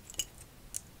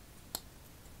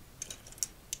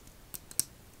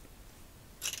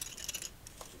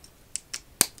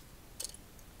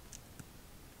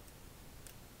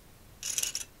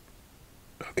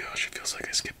 Oh gosh, it feels feels like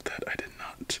I skipped that. I did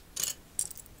not.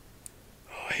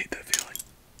 Oh, I hate that feeling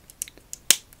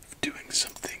of doing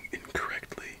something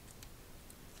incorrectly.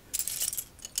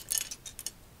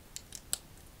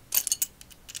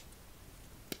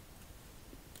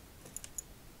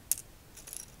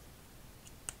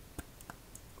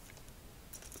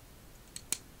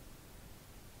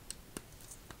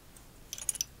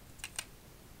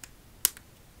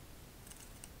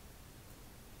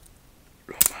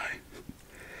 Oh my,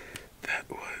 that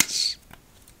was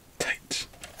tight.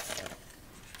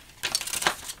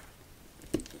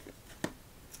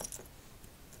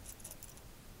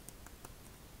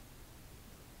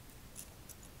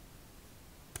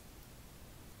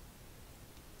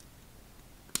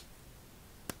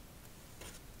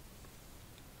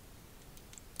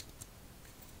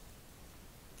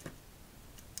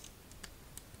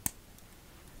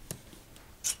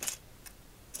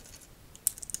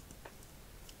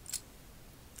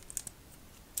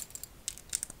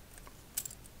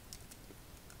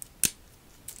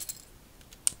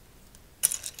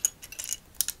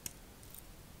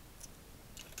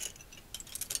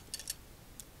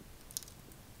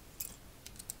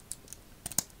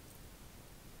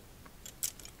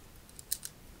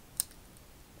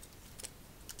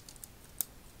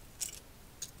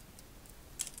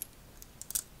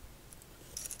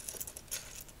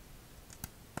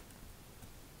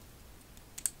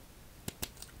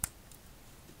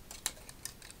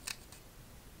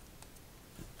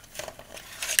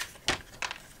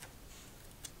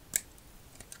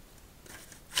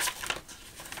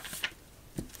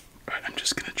 Alright, I'm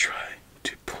just gonna try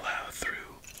to plow through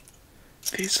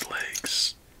these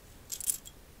legs.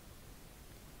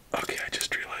 Okay, I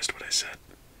just realized what I said.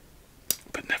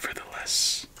 But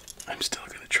nevertheless, I'm still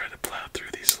gonna try to plow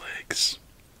through these legs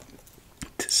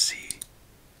to see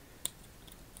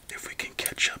if we can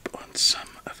catch up on some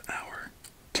of our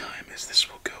time, as this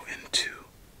will go into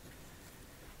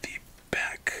the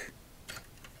back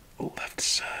left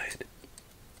side.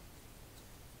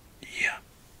 Yeah,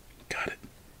 got it.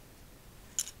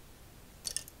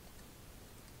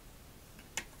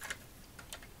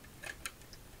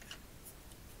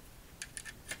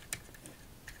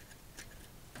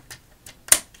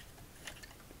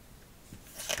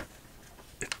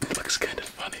 It looks kind of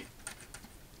funny,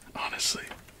 honestly.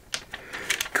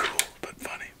 Cool, but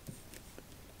funny.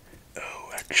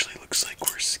 Oh, actually looks like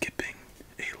we're skipping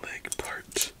a leg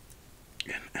part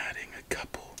and adding a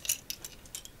couple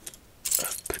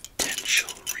of potential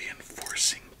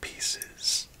reinforcing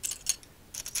pieces.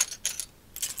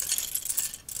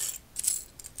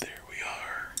 There we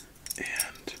are,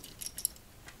 and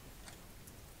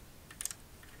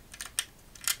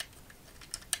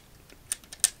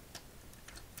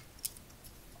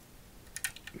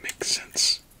makes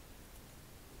sense.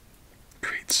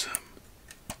 Create some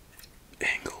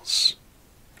angles.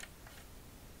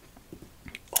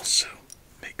 Also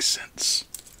makes sense.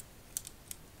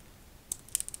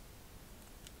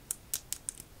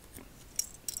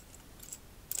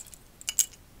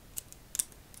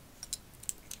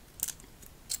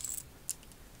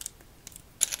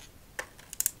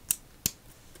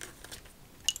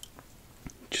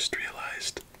 Just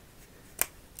realized,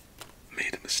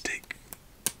 made a mistake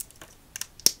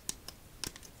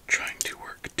trying to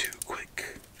work too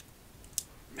quick.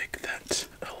 Make that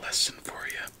a lesson for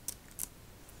you.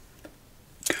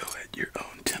 Go at your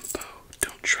own tempo.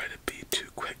 Don't try to be too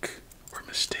quick, or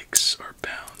mistakes are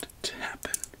bound to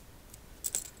happen.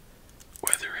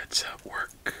 Whether it's at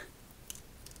work,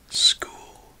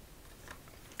 school,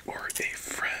 or a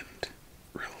friend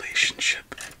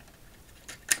relationship,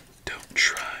 don't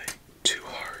try too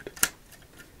hard,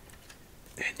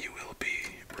 and you will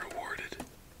be rewarded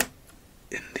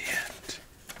in the end.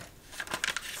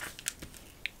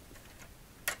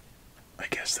 I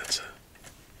guess that's a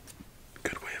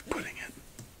good way of putting it.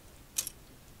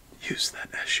 Use that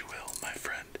as you will, my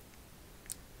friend.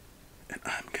 And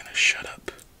I'm gonna shut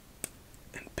up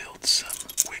and build some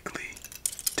wiggly,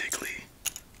 diggly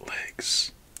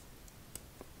legs.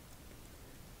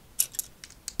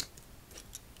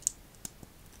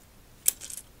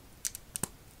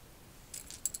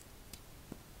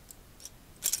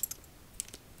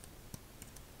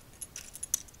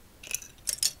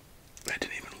 I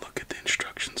didn't even look at the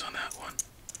instructions on that one,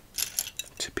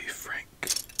 to be frank.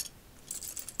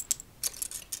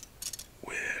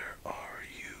 Where are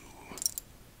you?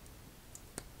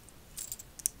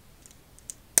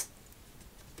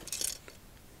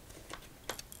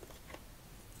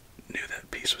 Knew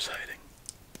that piece was hiding.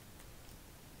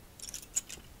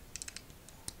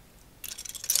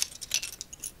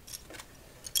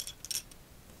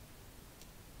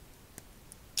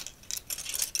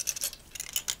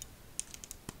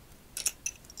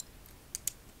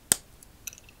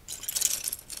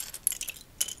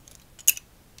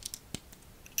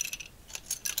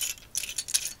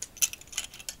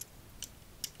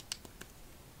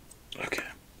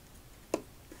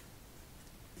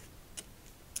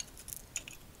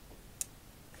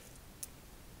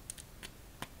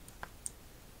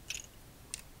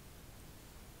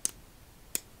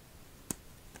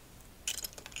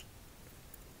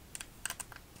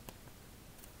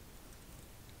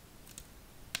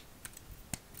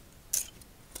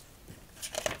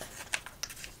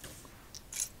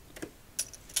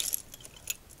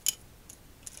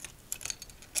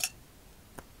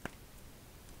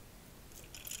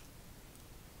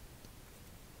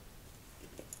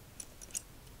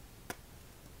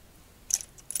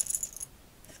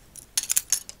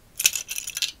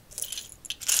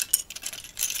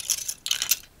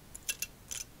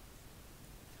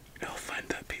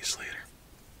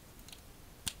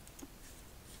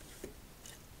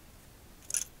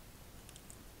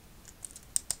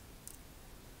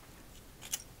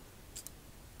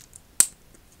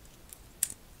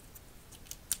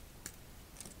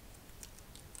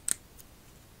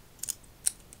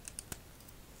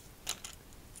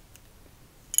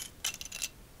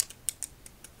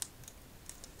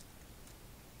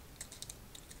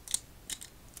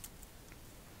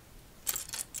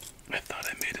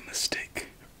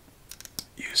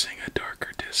 using a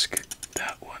darker disc,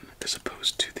 that one, as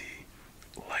opposed to the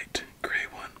light gray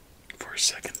one, for a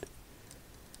second.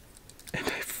 And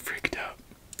I freaked out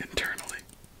internally.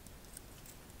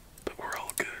 But we're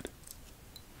all good.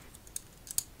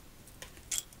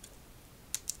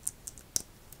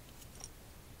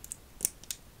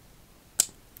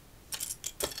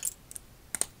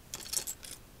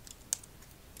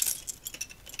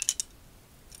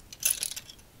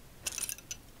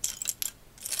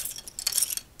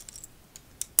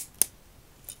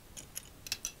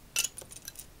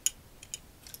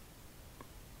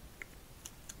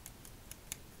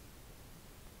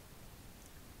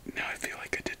 Now I feel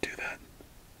like I did do that.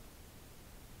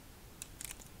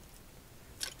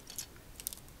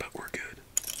 But we're good.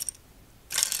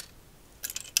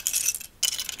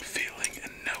 Feeling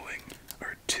and knowing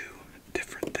are two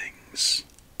different things.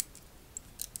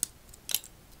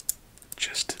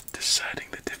 Just deciding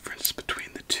the difference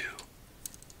between the two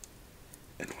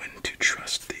and when to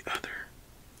trust the other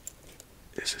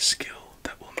is a skill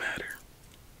that will matter.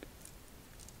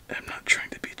 I'm not trying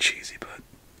to be cheesy, but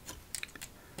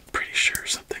pretty sure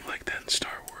something like that in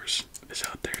Star Wars is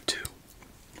out there too.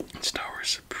 And Star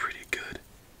Wars is a pretty good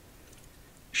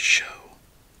show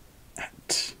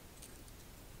at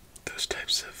those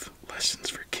types of lessons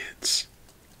for kids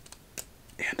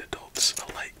and adults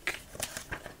alike.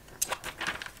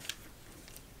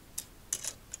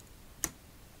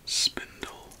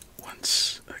 Spindle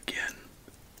once again.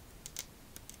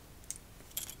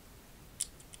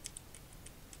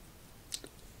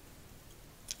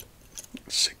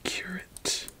 Secure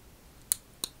it.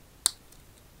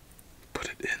 Put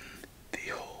it in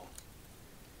the hole.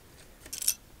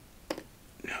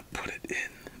 Now put it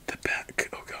in the back.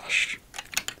 Oh gosh.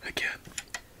 Again.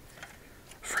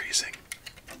 Freezing.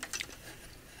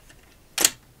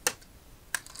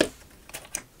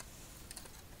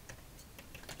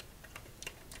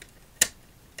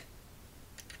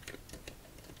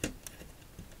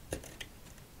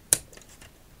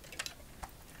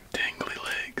 Dangly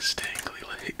legs, dangly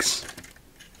legs.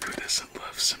 Who doesn't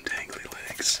love some dangly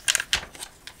legs?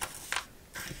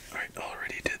 Alright,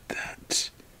 already did that.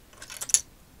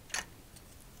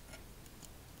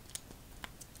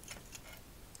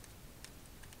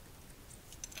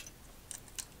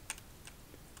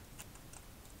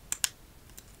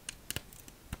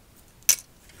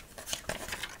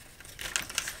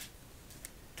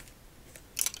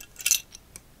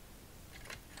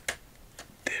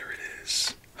 There it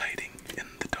is, hiding in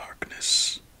the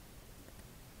darkness.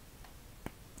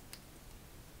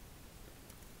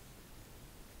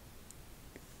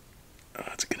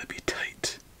 It's gonna be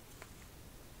tight.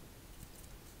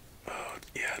 Oh,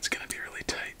 yeah, it's gonna be really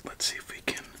tight. Let's see if we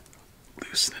can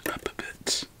loosen it up a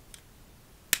bit.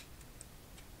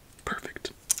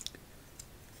 Perfect.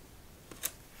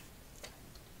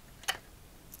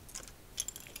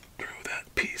 Throw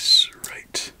that piece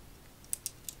right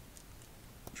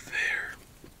there.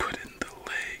 Put in the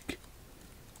leg.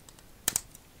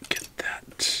 Get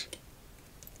that.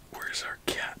 Where's our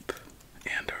cap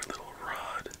and our little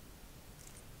rod?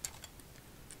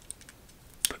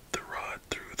 Put the rod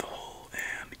through the hole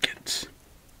and get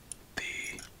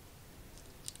the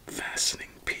fastening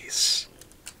piece.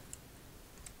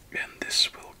 And this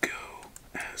will go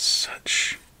as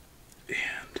such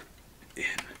and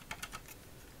in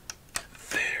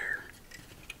there.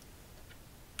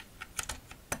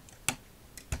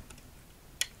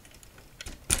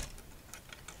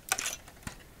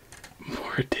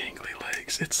 More dangly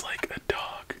legs. It's like a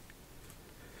dog.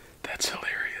 That's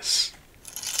hilarious.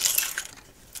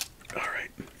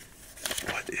 Alright.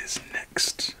 What is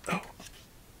next? Oh.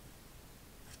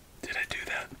 Did I do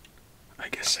that? I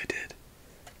guess I did.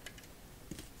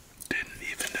 Didn't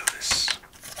even notice.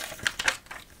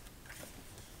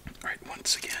 Alright,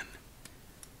 once again.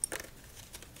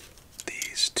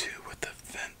 These two with the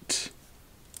vent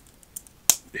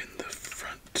in the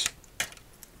front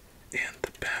and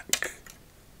the back.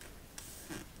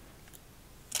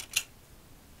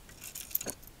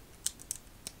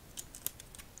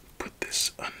 Put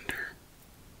this under.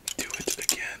 Do it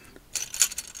again.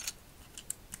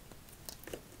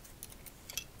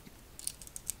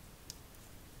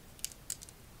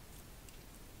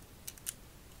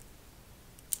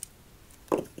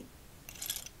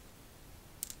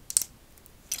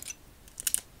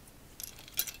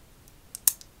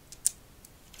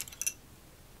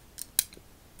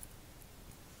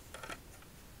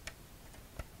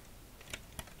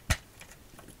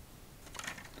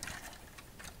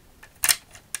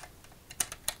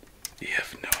 You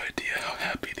have no idea how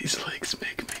happy these legs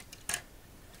make me.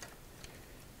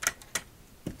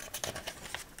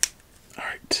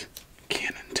 Alright,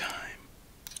 cannon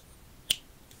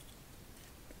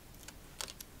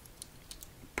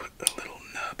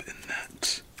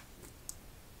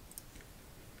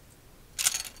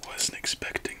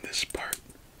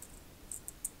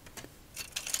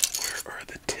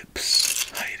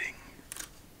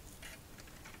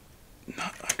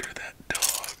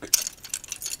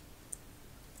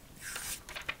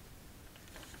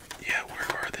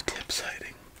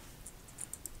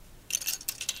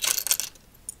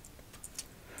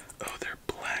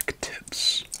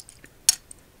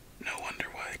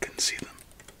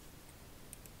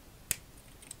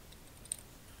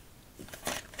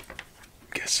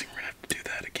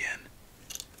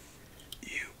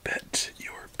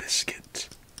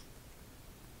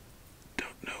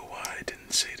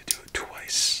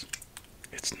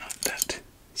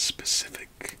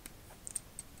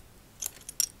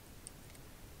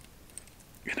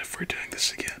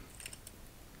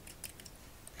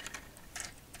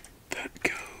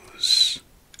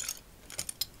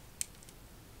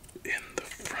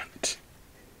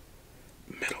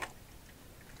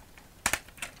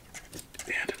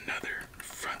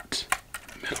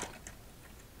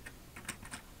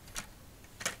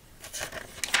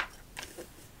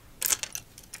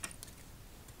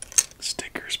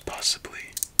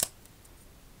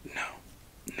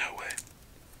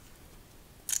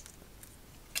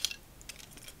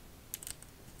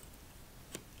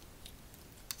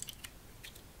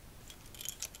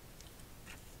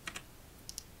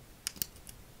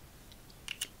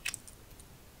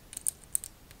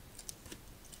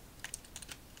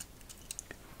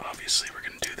obviously we're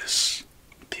going to do this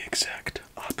the exact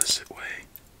opposite way.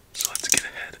 So let's get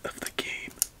ahead of the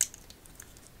game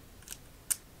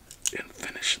and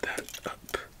finish that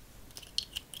up.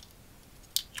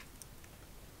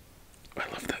 I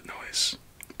love that noise.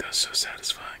 That was so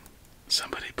satisfying.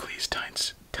 Somebody please time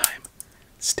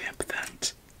stamp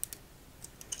that,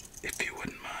 if you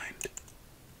wouldn't mind.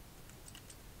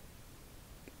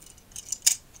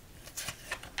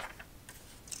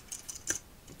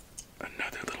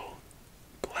 Another little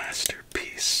blaster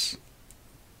piece.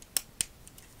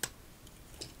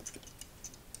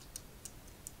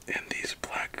 And these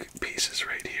black pieces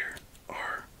right here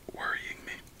are worrying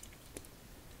me.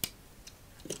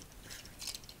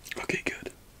 Okay,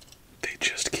 good. They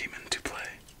just came into play.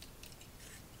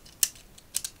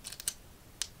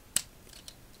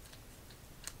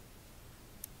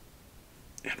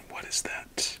 And what is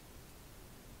that?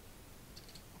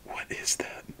 What is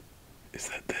that? Is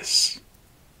that this?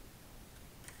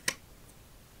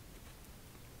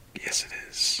 Yes, it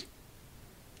is.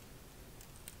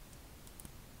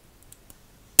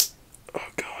 Oh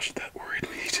gosh, that worried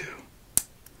me too.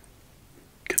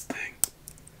 Good thing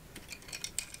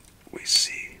we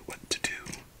see what to do.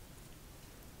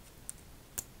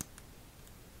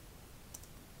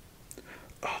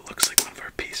 Oh, it looks like one of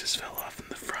our pieces fell off in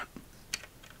the front.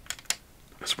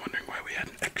 I was wondering why we had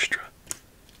an extra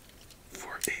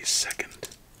for a second.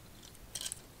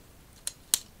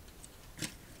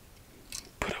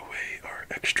 Put away our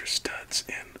extra studs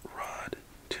and rod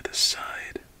to the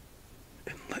side,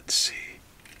 and let's see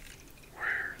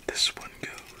where this one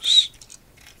goes.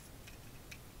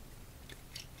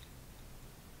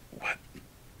 What?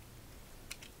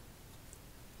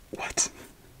 What?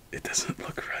 It doesn't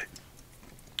look right.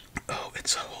 Oh,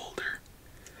 it's a holder.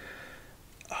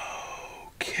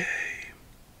 Okay.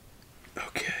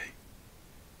 Okay.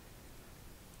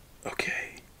 Okay.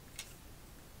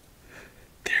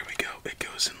 There we go. It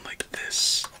goes in like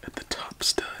this at the top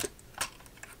stud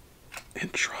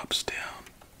and drops down.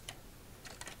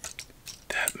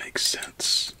 That makes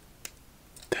sense.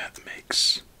 That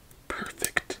makes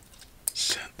perfect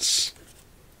sense.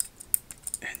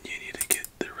 And you need to get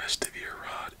the rest of your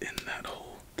rod in that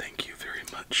hole. Thank you very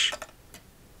much.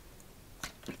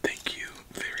 Thank you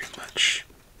very much.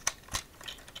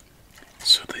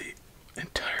 So the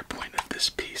entire point of this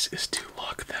piece is to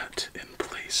lock that in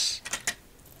place.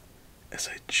 As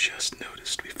I just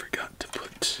noticed, we forgot to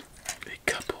put a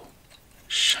couple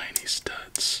shiny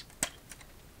studs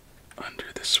under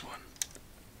this one.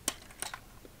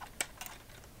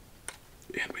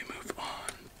 And we move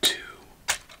on to,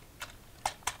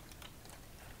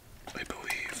 I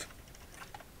believe,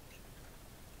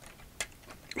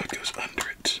 what goes under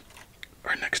it,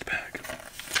 our next bag.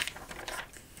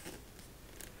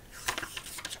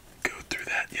 Go through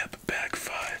that, yep, bag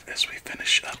 5 as we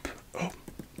finish up. Oh,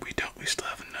 we don't, we still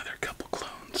have another couple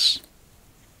clones.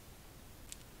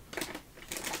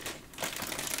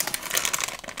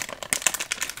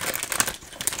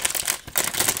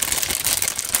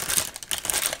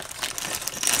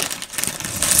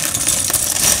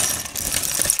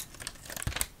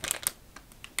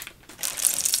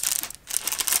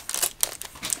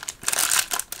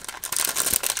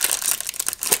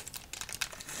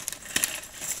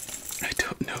 I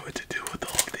don't know what to do with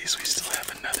all of these. We still have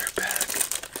another bag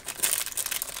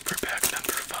for bag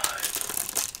number 5.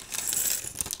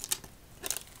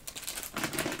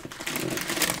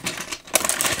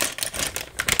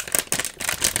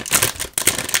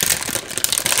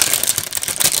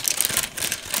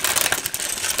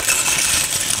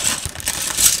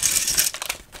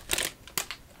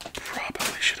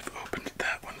 Probably should have opened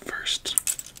that one first.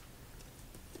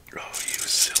 Oh, you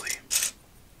silly.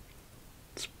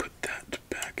 Let's put that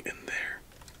back in there.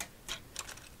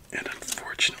 And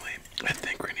unfortunately, I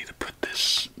think we need to put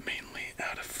this mainly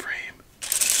out of frame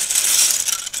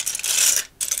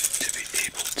to be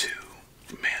able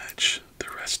to manage the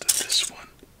rest of this one.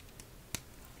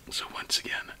 So once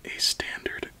again, a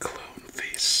standard clone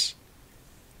face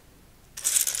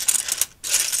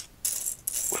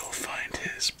will find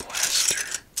his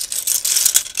blaster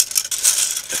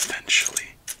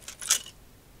eventually.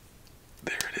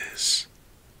 There it is.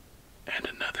 And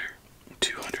another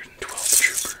 212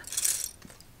 trooper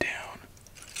down.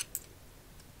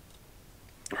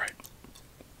 Alright.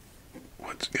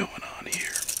 What's going on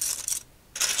here?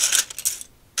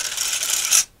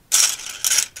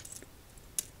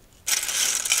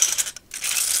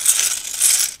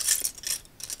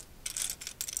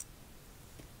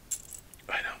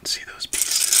 I don't see those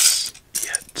pieces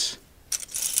yet.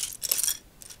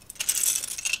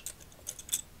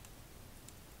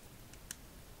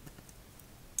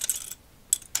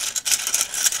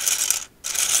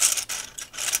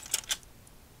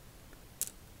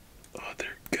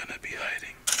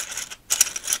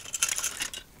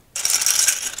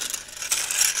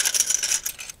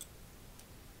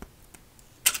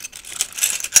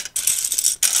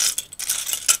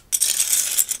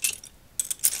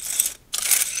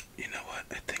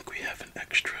 what? I think we have an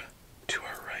extra to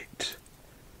our right.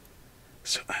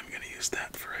 So I'm going to use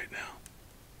that for right now.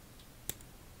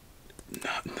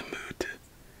 Not in the mood to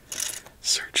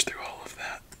search through all of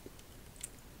that.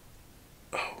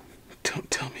 Oh, don't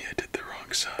tell me I did the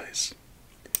wrong size.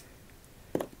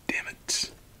 Damn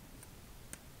it.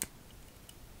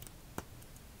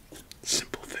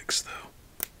 Simple fix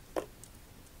though.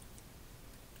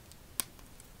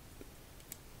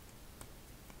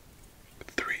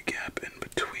 Three gap in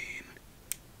between.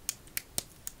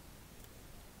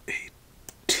 A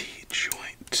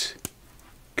T-joint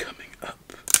coming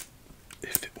up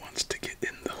if it wants to get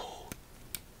in the hole.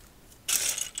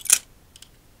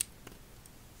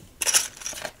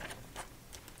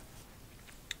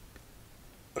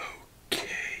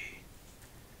 Okay.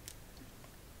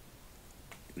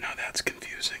 Now that's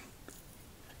confusing.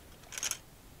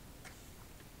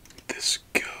 This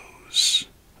goes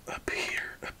up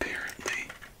here, apparently.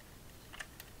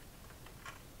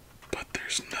 But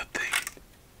there's nothing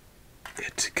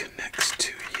it connects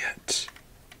to yet.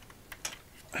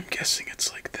 I'm guessing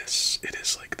it's like this. It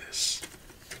is like this.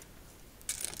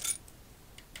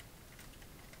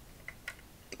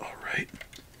 Alright.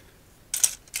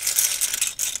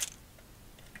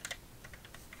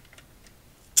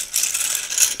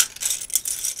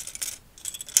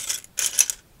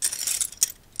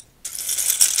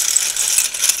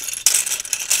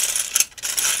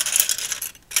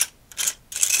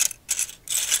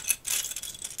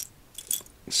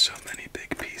 So many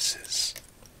big pieces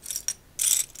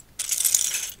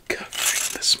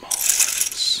covering the small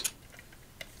ones.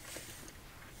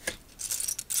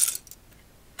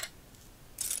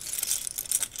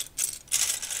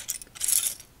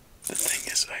 The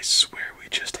thing is, I swear we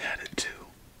just had it too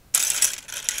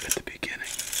at the beginning.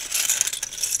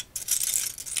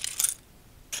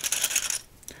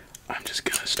 I'm just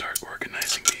gonna start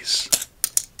organizing these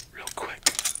real quick.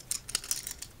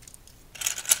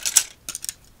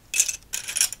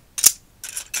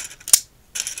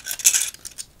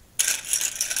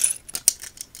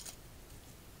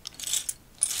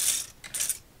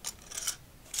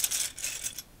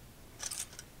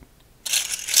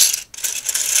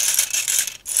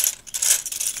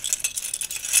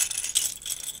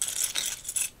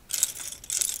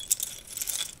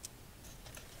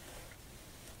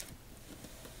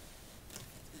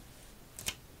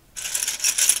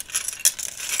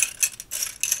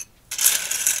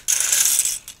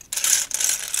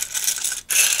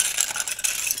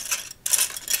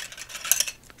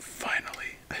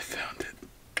 Finally, I found it.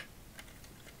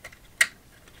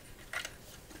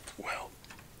 Well,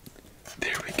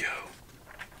 there we go.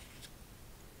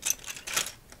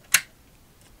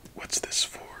 What's this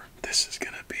for? This is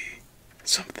gonna be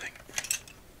something.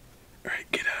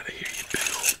 Alright, get out of here, you big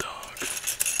old dog.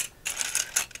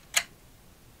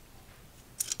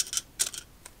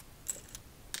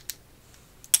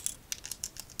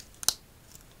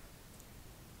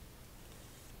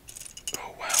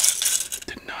 Oh wow,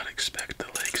 did not expect the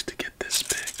legs to get this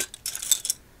big.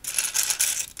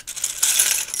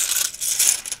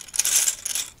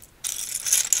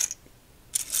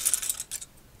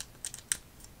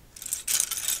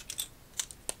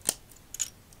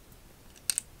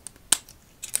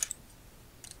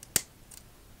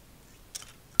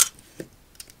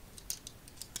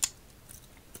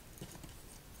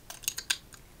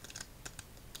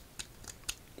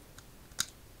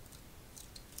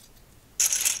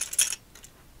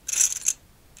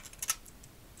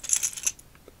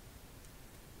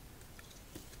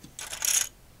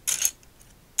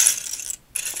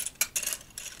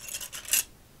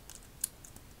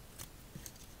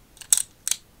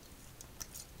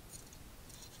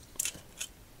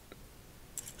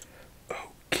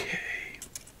 Okay.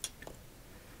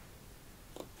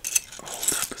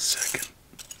 Hold up a second.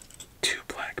 Two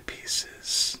black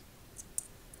pieces.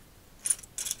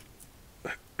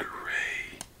 A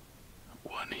gray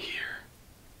one here.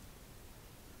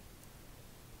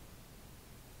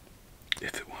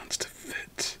 If it wants to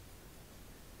fit,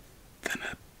 then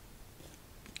a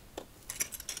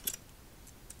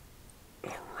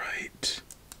right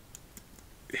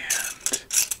and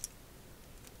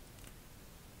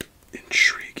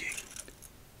intriguing.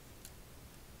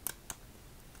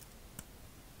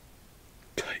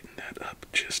 Tighten that up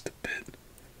just a bit.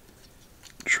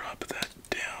 Drop that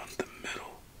down the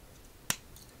middle.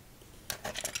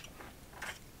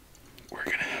 We're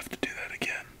gonna have to do that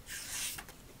again.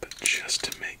 But just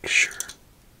to make sure.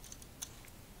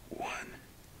 1,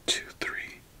 2, 3,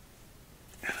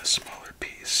 and a smaller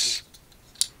piece.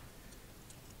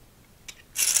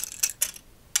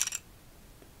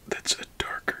 That's a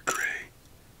darker gray.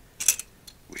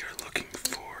 We are looking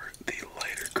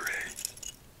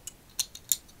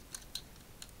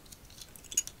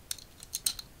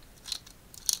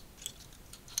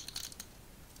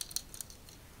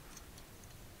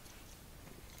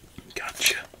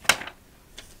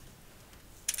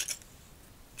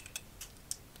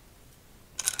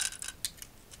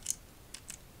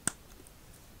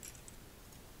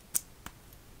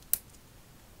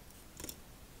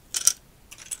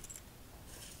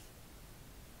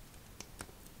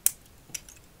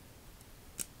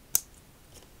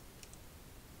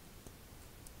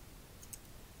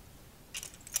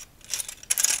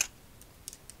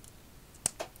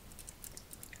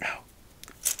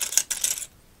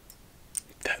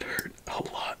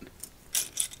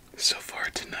far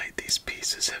tonight, these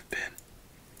pieces have been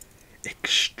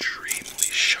extremely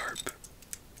sharp.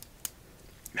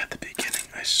 At the beginning,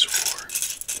 I swore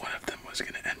one of them was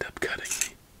going to end up cutting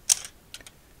me.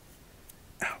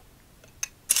 Ow.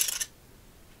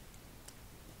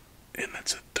 And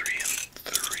that's a 3 and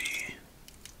 3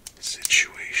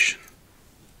 situation.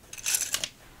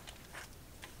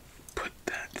 Put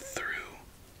that through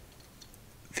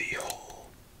the hole.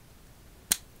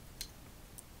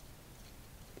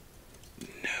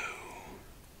 No.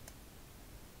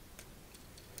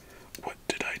 What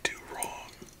did I do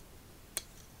wrong?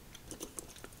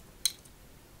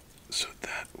 So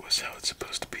that was how it's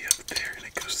supposed to be up there, and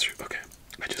it goes through. Okay,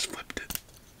 I just flipped it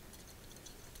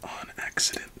on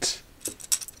accident.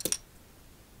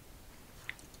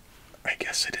 I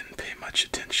guess I didn't pay much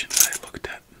attention when I looked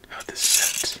at how this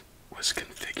set was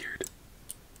configured.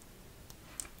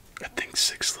 I think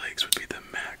 6 legs would be the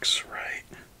max, right?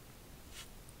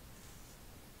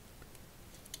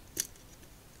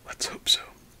 Let's hope so.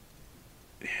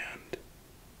 And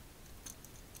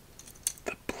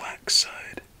the black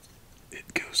side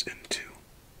it goes into.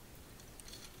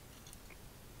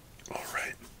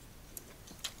 Alright.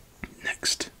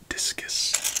 Next,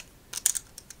 discus.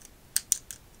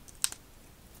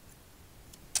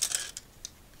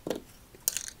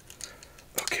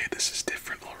 Okay, this is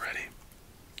different already.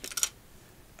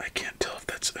 I can't tell if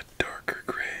that's a darker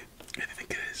gray. I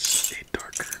think it is a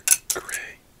darker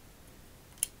gray.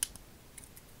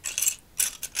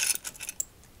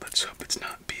 Let's hope it's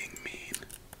not being mean.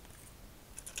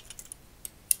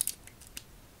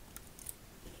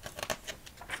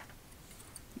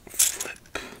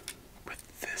 Flip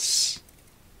with this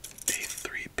a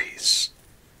 3-piece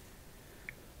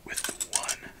with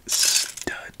 1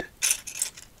 stud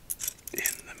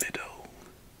in the middle.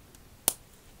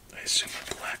 I assume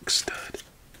a black stud.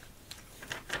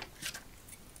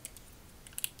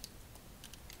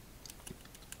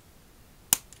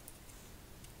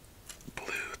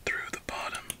 Blue through the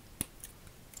bottom.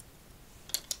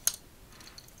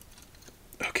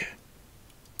 Okay.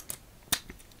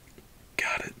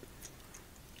 Got it.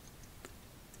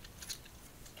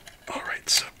 Alright,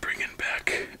 so bringing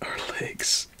back our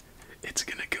legs. It's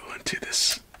gonna go into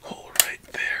this hole right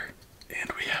there.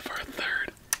 And we have our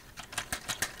third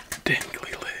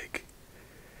dangly leg.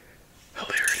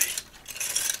 Hilarity.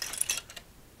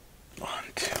 On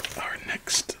to our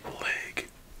next leg.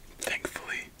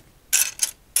 Thankfully.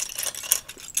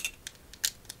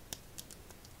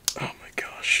 Oh my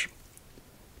gosh.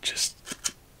 Just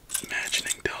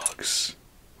imagining dogs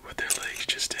with their legs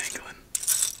just dangling.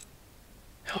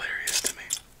 Hilarious to me.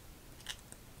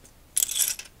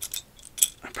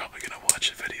 I'm probably gonna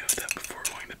watch a video of that before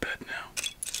going to bed now.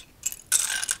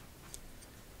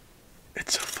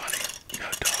 It's so funny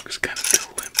how dogs kind of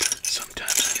go limp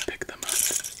sometimes when you pick them up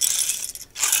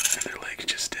and their legs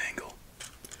just dangle.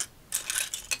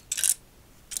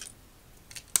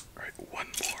 Alright, one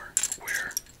more.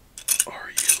 Where are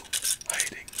you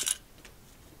hiding?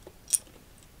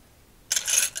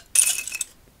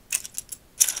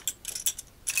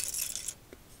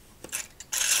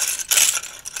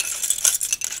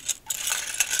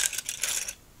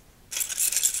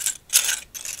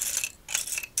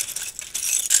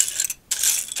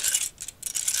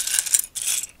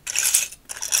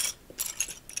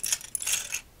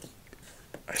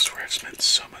 I swear I've spent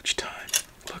so much time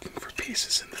looking for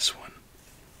pieces in this one.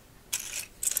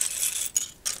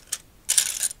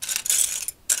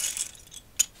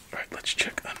 Alright, let's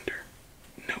check under.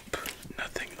 Nope,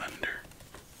 nothing under.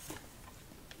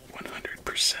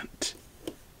 100%.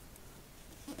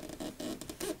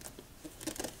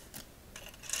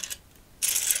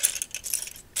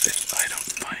 If I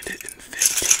don't find it in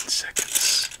 15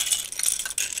 seconds,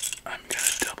 I'm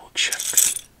gonna double check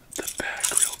the bag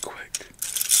real quick.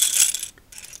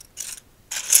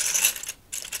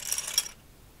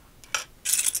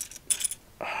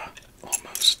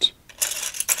 Almost.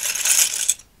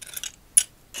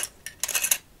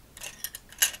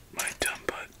 My dumb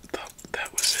butt thought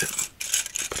that was it.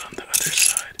 But on the other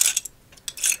side.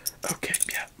 Okay,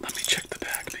 yeah, let me check the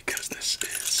bag because this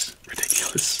is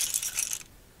ridiculous.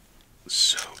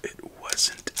 So it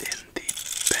wasn't in the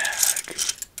bag.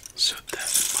 So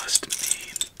that must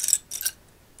mean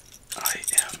I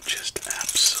am just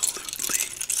absolutely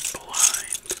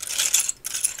blind.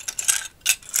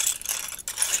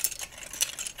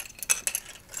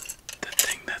 The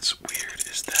thing that's weird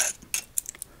is that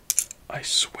I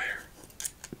swear,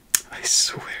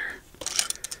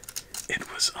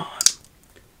 it was on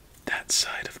that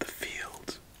side of the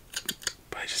field,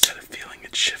 but I just had a feeling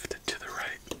it shifted to the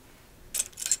right.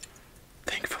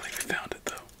 Thankfully we found it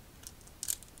though.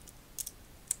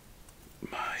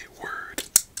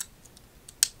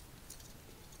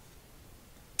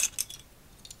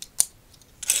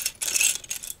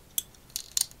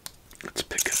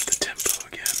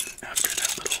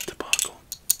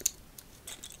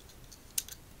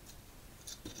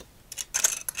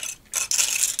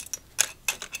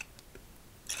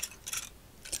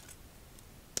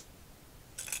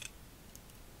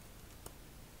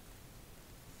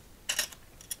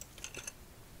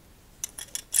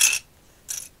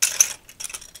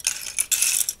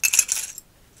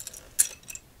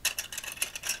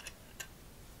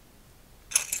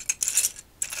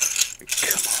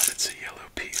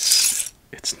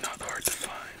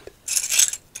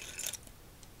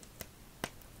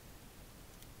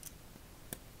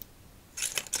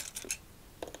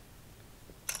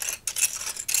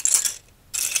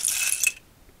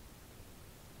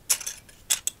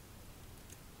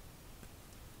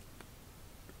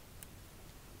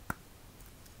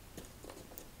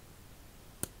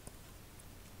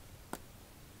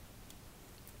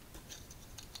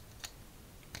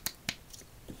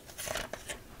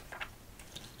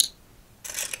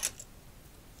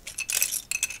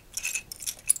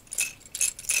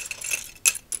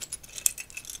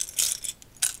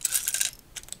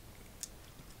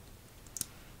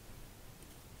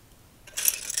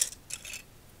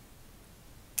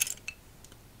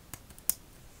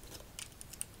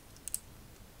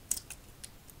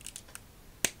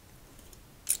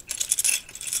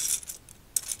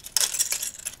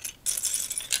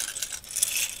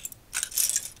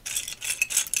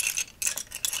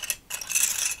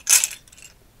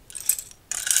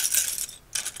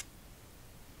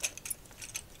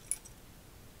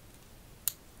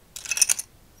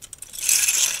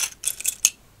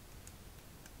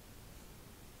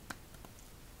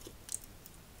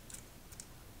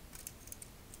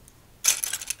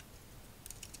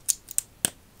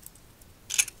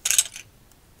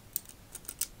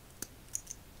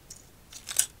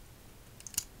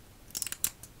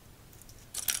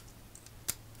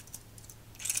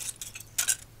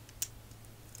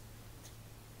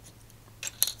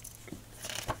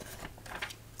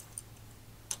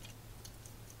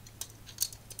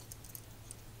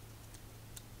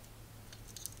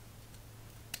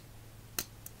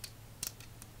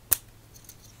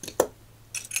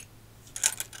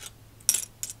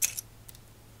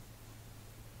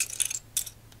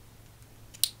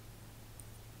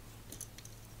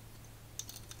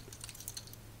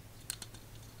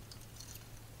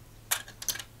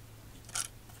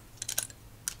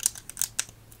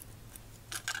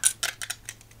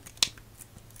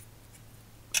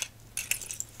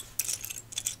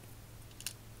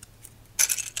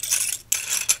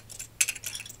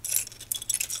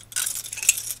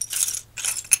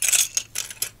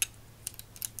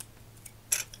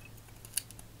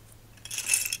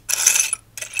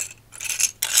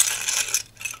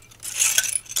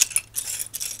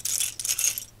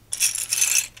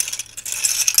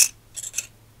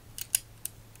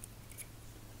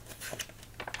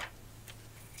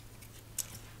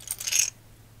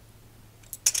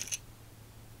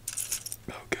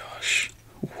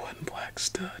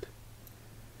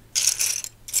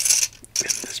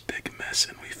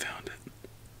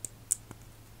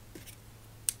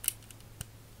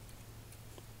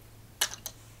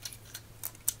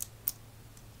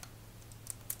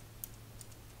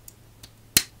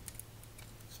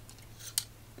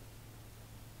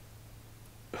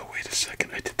 wait a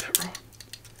second, I did that wrong.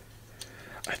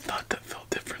 I thought that felt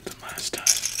different than last time.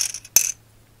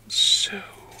 So,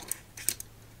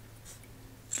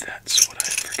 that's what I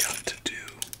forgot to do.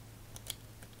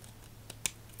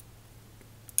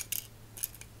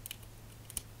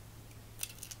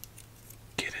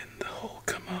 Get in the hole,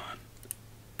 come on.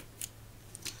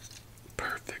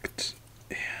 Perfect.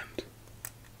 And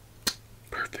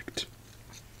perfect.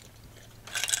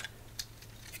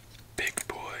 Big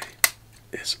boy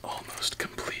is almost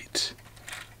complete.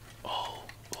 All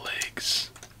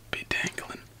legs be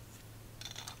dangling.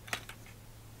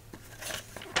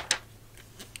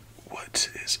 What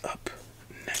is up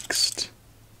next?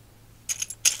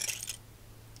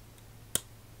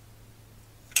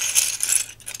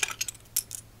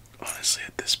 Honestly,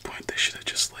 at this point, they should have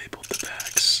just labeled the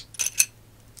backs.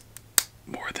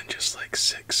 More than just like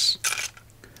 6.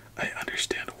 I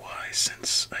understand why,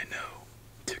 since I know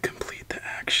to complete the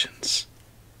actions,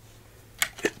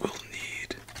 it will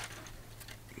need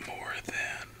more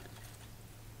than,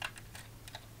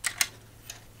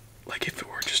 like if it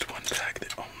were just one bag,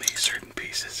 that only certain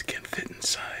pieces can fit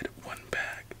inside one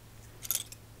bag.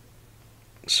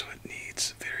 So it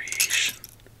needs variation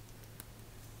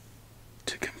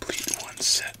to complete one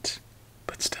set,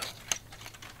 but still.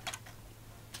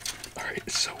 Alright,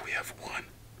 so we have one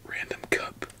random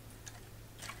cup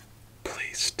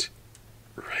placed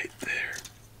right there,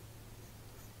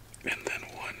 and then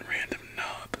one random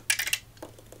knob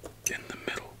in the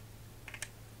middle.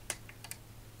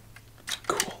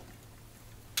 Cool.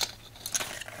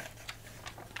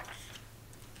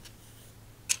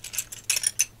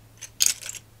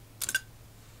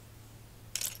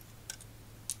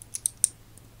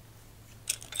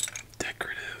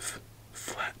 Decorative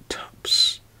flat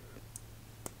tops.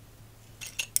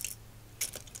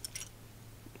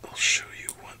 I'll show you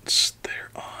once they're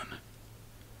on.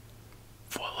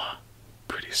 Voila.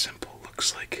 Pretty simple.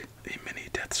 Looks like a mini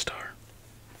Death Star.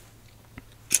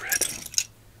 Ready.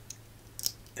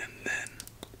 And then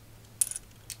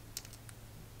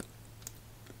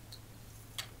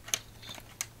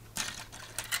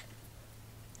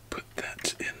put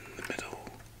that in the middle.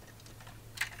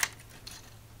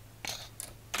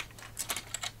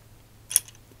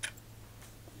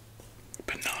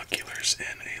 Binoculars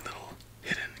in a little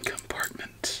hidden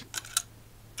compartment.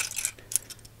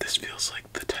 This feels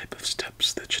like the type of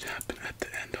steps that should happen at the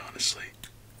end, honestly.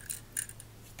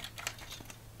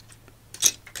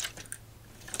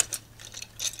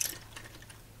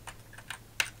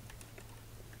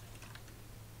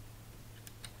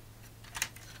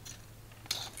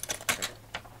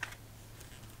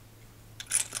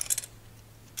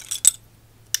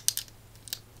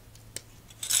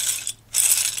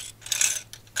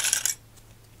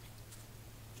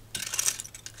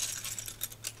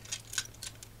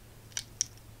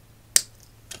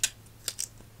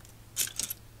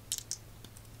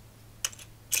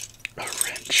 A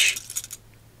wrench.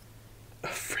 A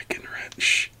freaking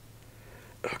wrench.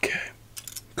 Okay,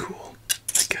 cool.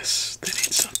 I guess they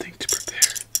need something to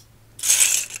prepare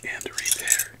and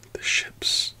repair the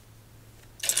ship's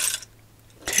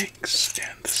tanks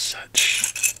and the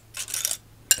such.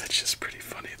 That's just pretty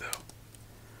funny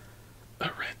though. A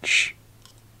wrench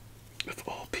of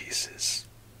all pieces.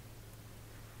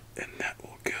 And that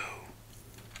will go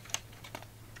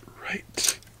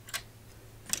right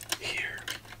here.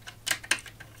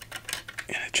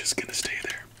 And it's just gonna stay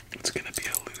there. It's gonna be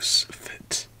a loose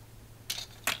fit.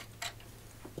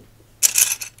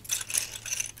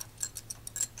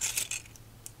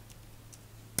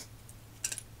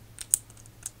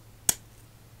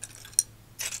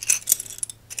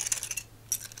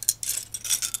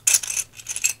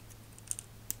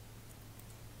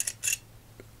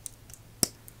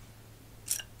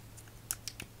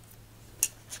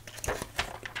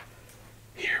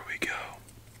 Here we go.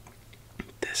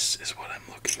 This is what I'm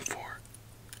looking for.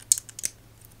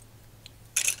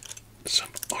 Some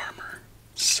armored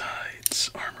sides.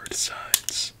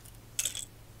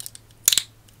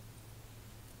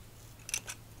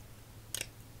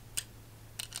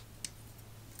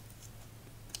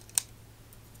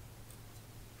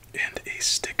 And a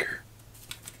sticker,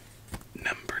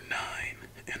 number 9,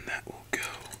 and that will go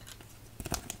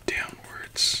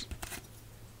downwards.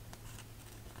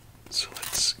 So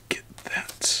let's get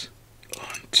that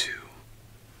onto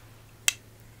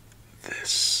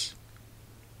this.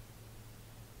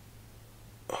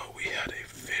 Oh, we had a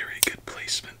very good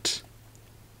placement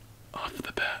off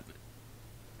the bat.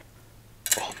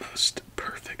 Almost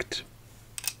perfect.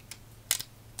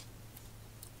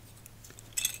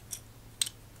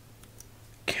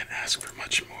 Can't ask for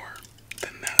much more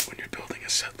than that when you're building a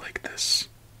set like this.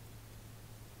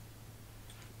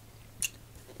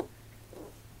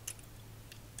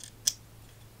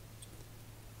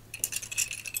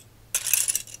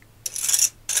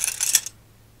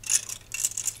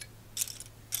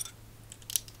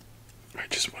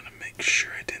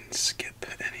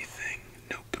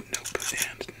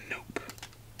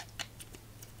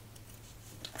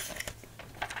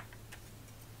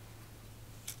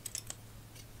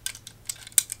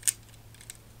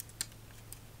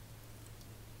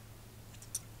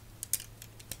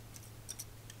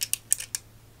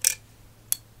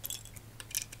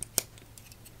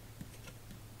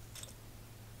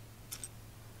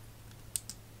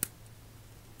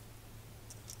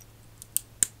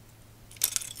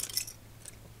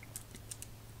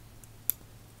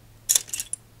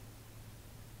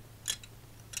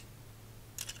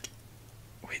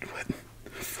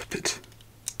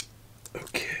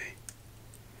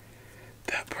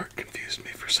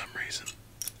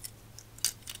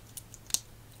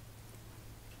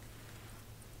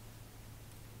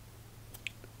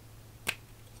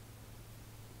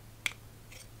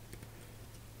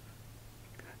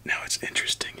 It's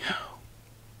interesting how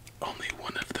only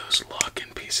one of those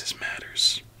lock-in pieces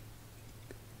matters.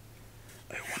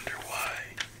 I wonder why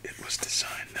it was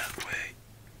designed that way.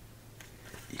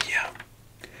 Yeah,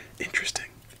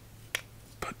 interesting.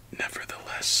 But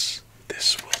nevertheless,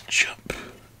 this will jump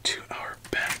to our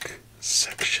back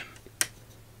section,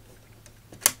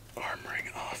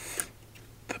 armoring off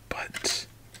the butt.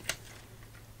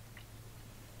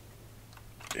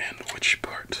 And which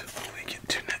part will we get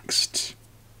to next?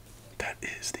 That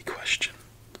is the question.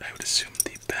 I would assume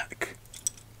the back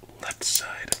left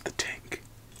side of the tank.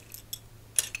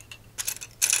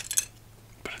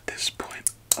 But at this point,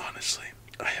 honestly,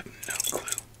 I have no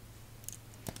clue.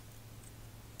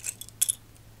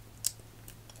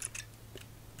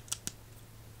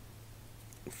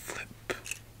 Flip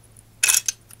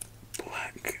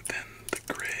black, then the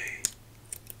gray,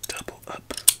 double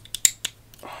up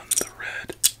on the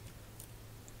red.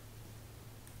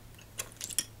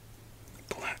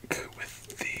 Black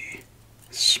with the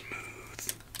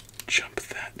smooth, jump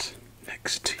that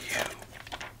next to you.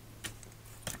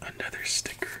 Another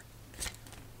sticker,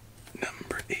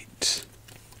 number 8.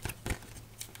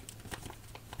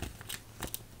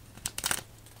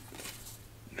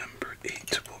 Number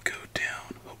 8 will go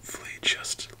down, hopefully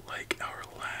just like our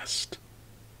last.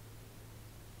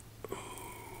 Ooh,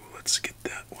 let's get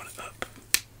that one up.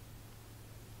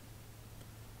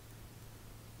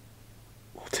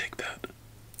 We'll take that.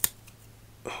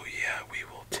 Oh yeah, we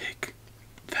will take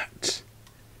that.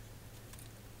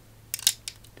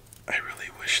 I really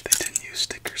wish they didn't use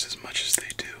stickers as much as they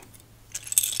do.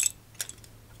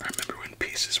 I remember when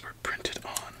pieces were printed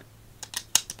on.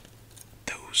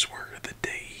 Those were the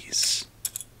days.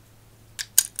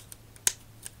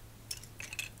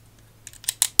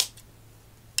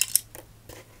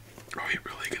 Are we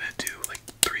really gonna do like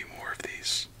 3 more of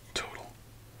these total?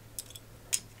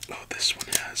 Oh, this one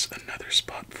has another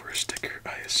spot for a sticker,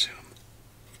 I assume.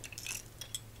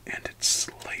 And it's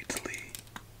slightly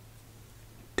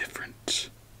different.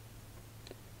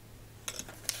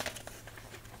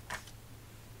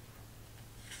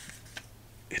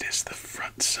 It is the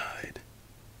front side.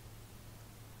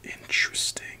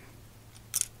 Interesting.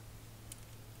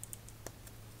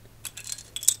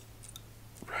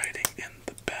 Writing in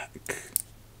the back.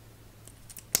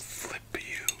 Flip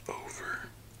you over.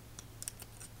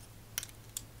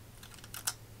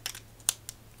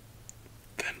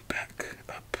 Then back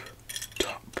up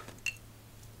top.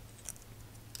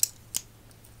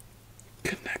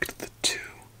 Connect the two.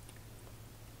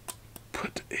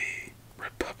 Put a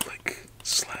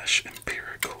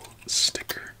Republic/Empirical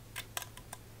sticker.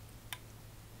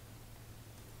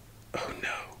 Oh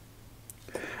no.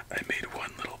 I made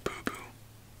one little boo-boo.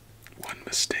 One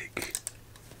mistake.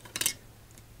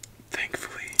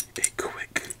 Thankfully, a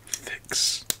quick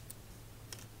fix.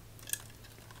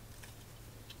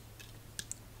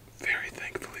 Very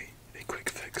thankfully, a quick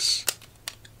fix.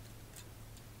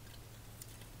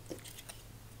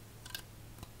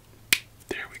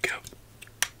 There we go.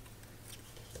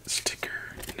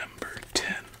 Sticker number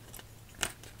 10.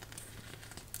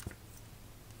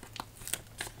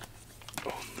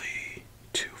 Only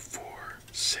 2, 4,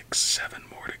 6, 7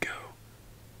 more to go.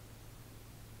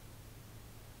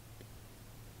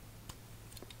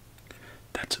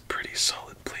 That's a pretty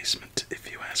solid placement, if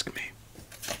you ask me.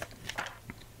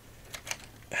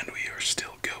 And we are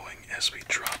still going as we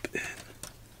drop in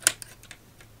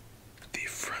the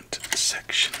front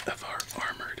section of our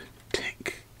armored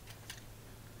tank.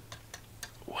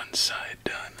 One side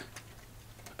done,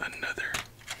 another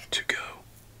to go.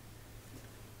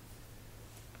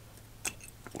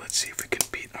 Let's see if we can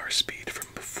beat our speed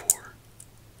from before.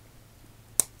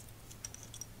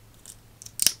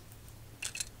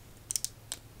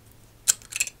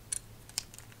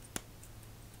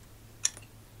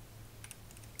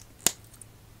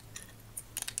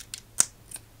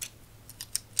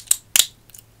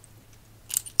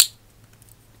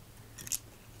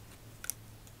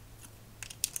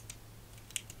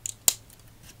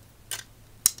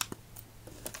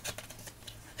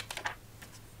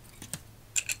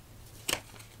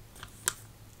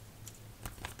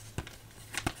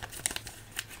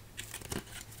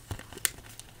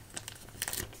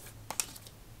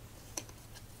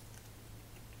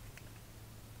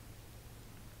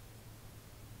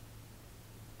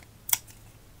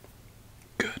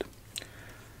 Good.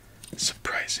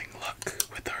 Surprising luck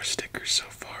with our stickers so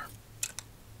far.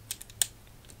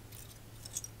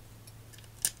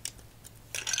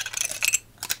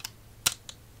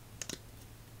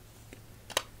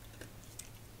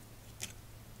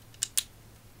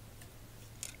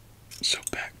 So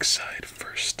backside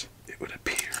first, it would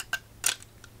appear.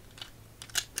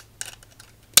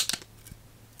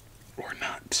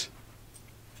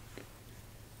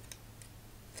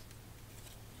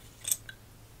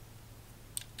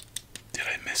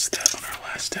 missed that on our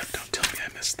last step. Don't tell me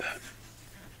I missed that.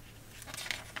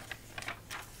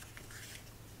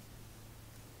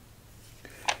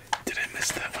 Did I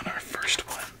miss that on our first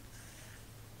one?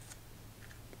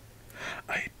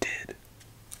 I did.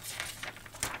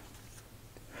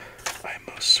 I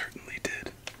most certainly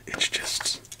did. It's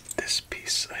just this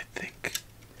piece, I think.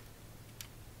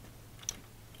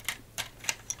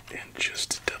 And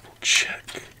just to double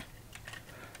check.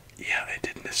 Yeah, I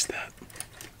did miss that.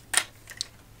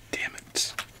 Damn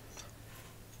it.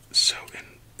 So, in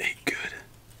a good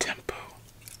tempo,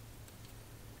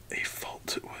 a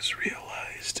fault was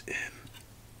realized in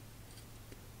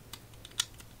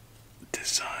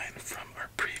design from our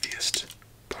previous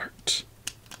part.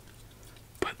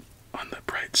 But on the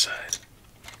bright side,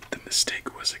 the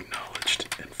mistake was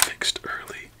acknowledged and fixed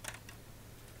early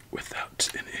without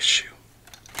an issue.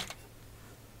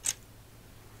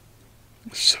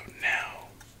 So now,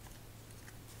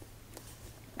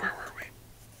 where were we?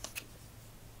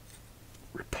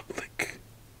 Republic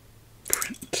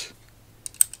print.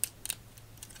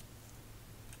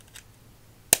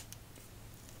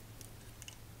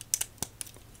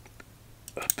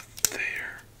 Up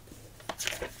there.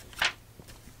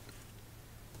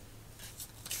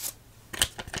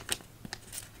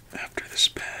 After this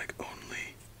bag,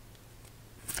 only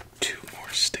 2 more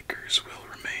stickers will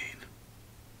remain.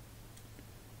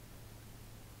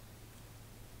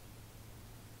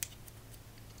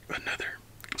 Another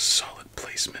solid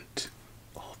placement,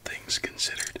 all things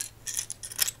considered.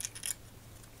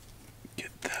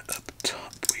 Get that up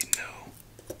top, we know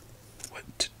what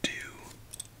to do.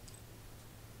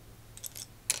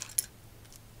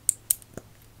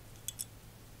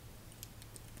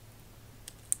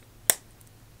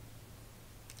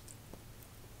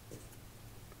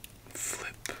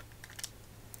 Flip,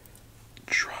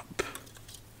 drop,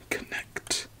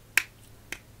 connect,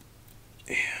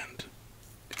 and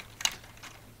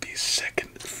the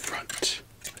second front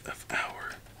of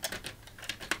our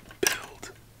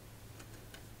build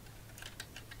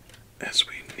as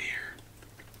we near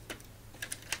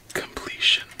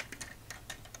completion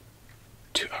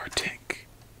to our tank.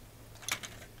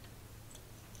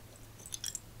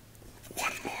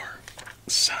 One more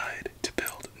side to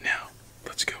build. Now,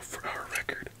 let's go for our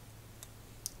record.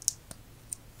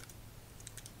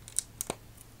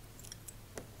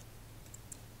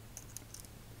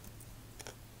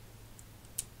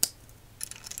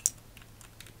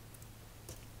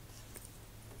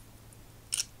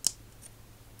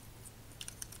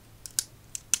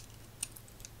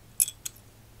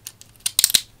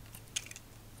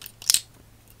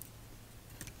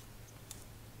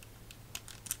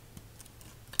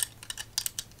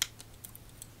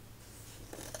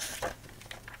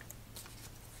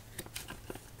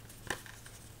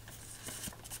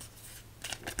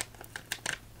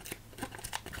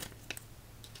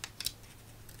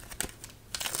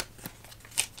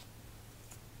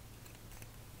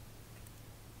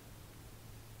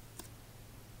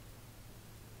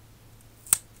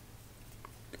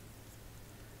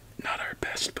 Not our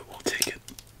best, but we'll take it.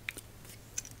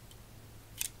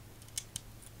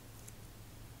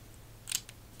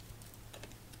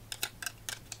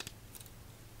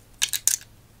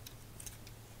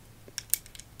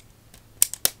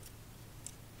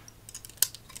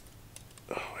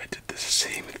 Oh, I did the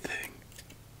same thing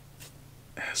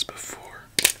as before.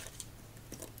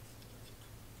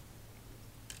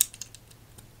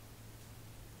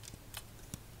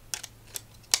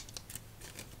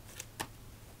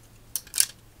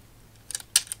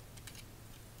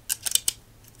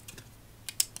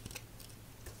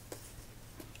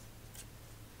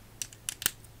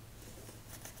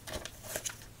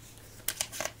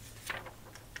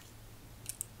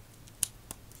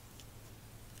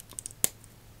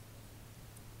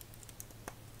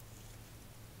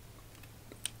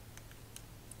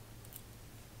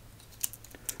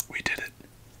 We did it.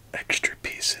 Extra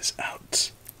pieces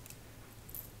out.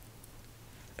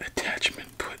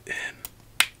 Attachment put in.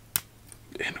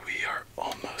 And we are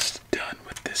almost done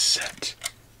with this set.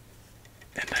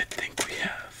 And I think we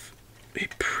have a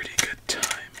pretty good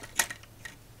time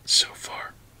so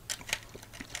far.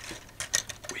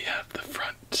 We have the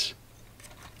front,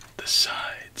 the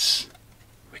sides.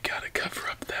 We gotta cover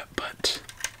up that butt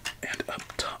and up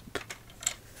top.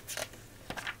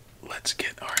 Let's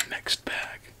get our next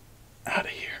bag out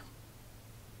of here.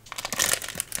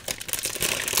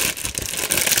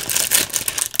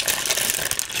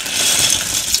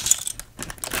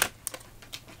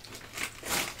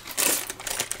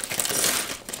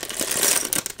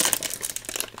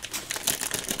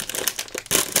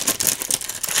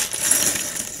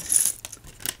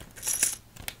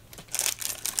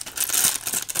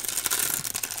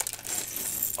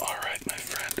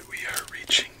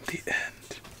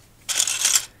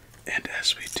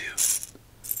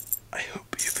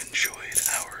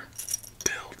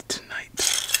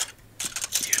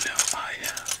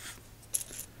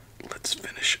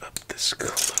 this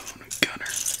cologne gunner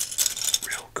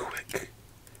real quick,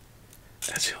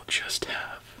 as he'll just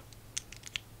have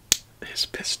his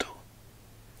pistol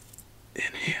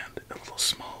in hand, a little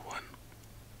small one,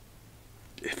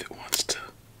 if it wants to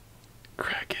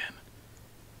crack in.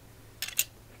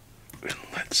 And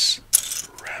let's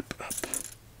wrap up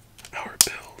our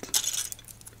build.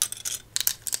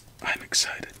 I'm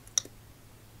excited.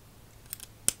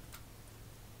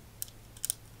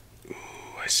 Ooh,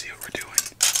 I see what we're doing,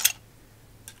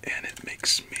 and it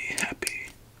makes me happy.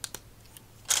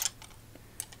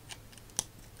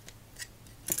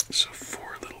 So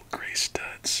 4 little gray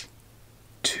studs,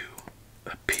 2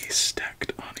 a piece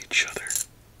stacked on each other.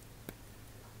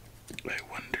 I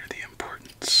wonder the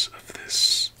importance of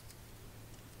this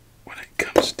when it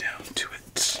comes down to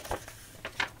it.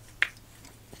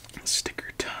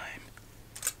 Sticker time.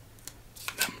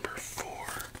 Number 4.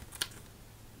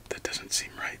 That doesn't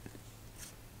seem right.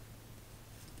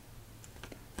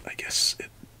 I guess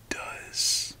it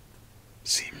does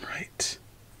seem right.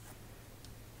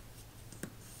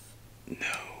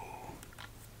 No.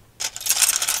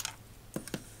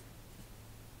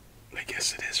 I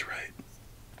guess it is right.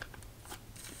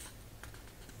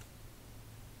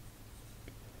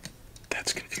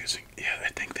 That's confusing. Yeah, I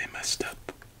think they messed up.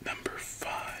 Number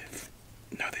 5.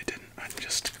 No, they didn't. I'm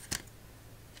just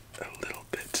a little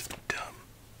bit dumb.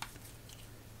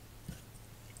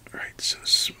 Right, so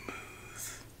smooth.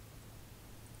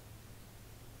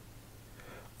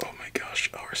 Oh my gosh,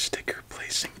 our sticker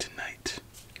placing tonight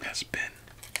has been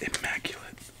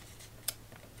immaculate.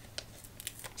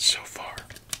 So far.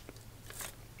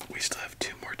 We still have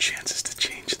 2 more chances to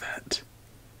change that.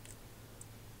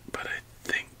 But I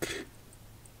think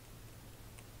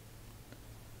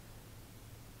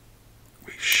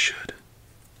we should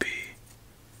be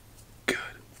good.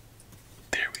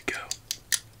 There we go.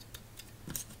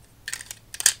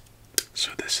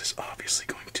 So this is obviously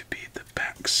going to be the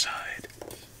back side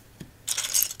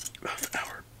of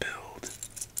our build.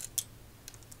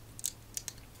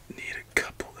 Need a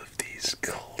couple of these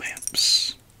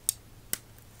clamps.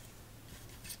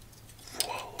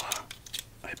 Voila,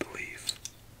 I believe.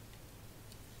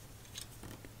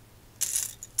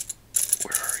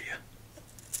 Where are you?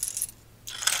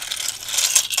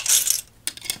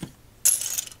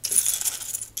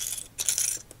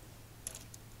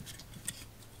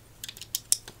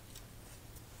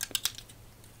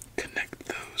 Connect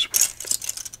those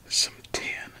with some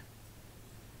tan.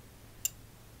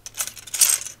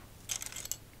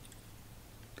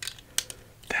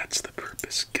 That's the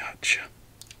purpose, gotcha.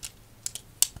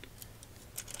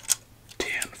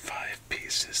 Tan 5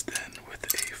 pieces then with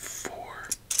a 4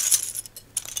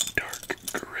 dark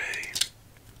gray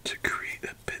to create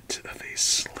a bit of a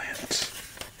slant.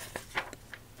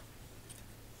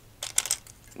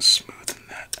 Smoothen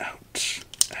that out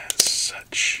as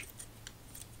such.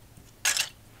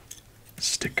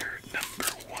 Sticker number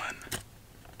 1.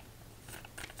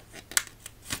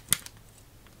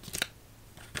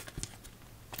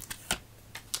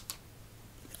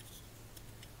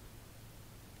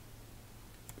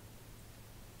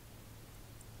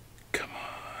 Come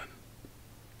on.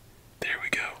 There we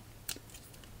go.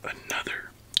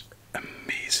 Another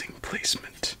amazing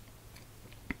placement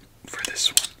for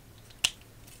this one.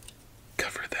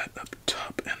 Cover that up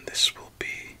top, and this will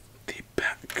be the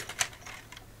back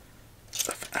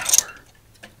of our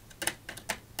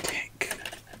tank.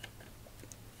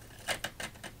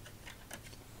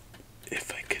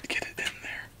 If I could get it in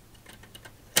there.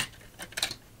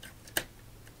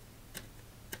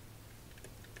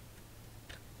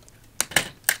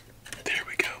 There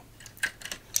we go.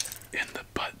 And the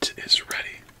butt is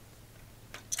ready.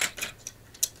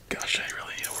 Gosh, I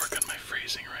really need to work on my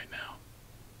phrasing right now.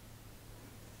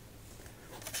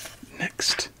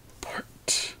 Next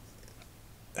part.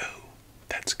 Oh,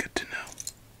 that's good to know.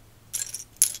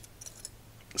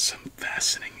 Some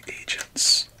fastening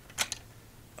agents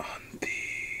on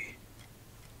the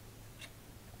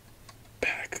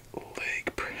back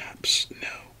leg, perhaps. No.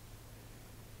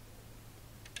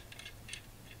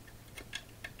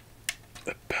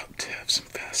 About to have some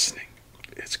fastening.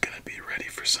 It's gonna be ready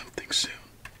for something soon.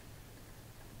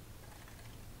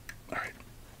 Alright.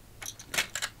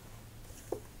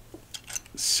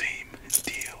 Same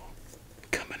deal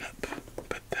coming up,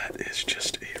 but that is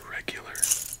just a regular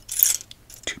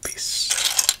 2-piece.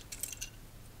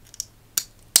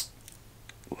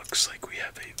 Looks like we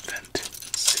have a vent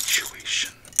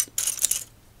situation.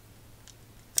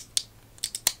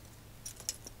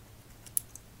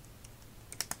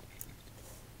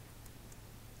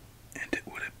 And it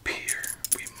would appear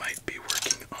we might be working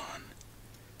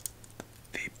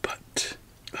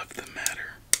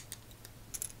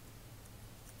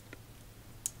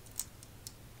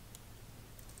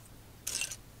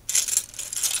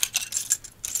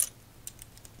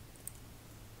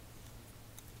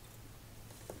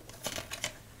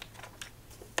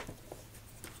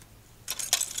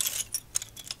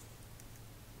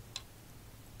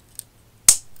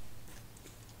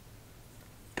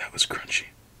that was crunchy.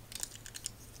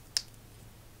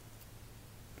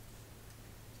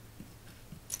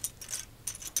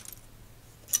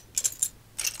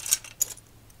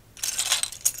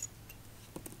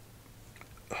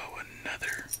 Oh,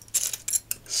 another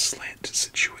slant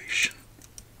situation.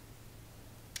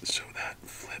 So that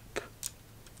flip,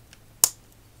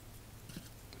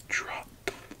 drop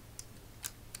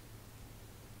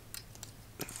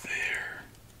there,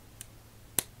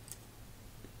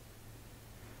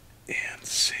 and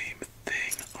same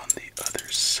thing on the other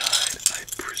side, I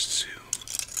presume.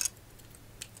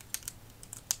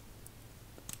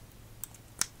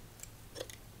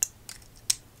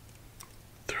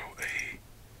 Throw a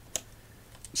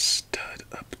stud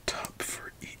up top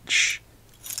for each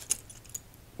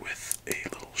with a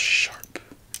little sharp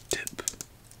tip.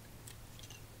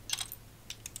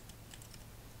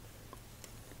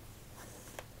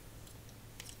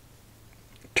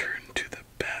 Turn to the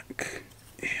back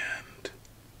and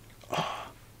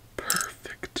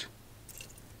perfect.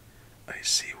 I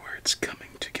see where it's coming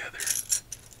together.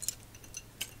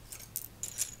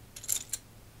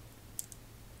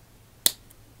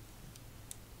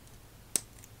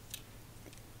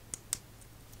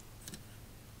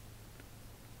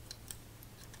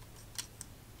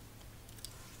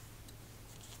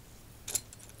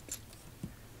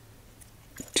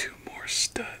 Two more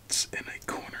studs in a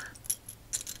corner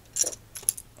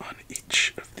on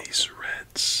each of these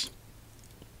reds.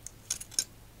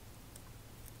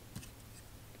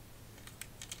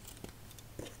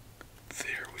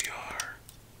 There we are.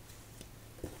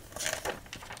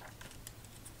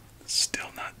 Still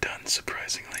not done,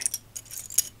 surprisingly.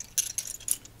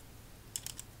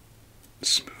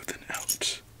 Smoothen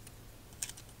out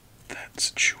that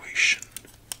situation.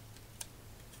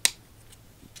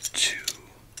 Two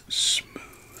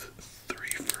smooth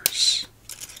three-fers.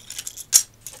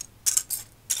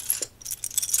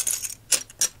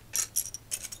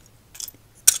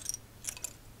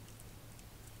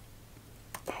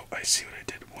 Oh, I see what I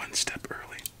did one step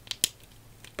early,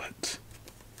 but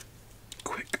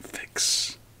quick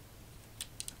fix.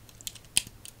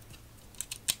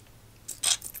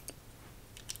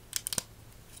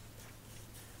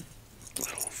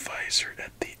 Little visor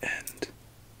at the end,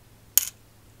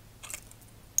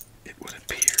 it would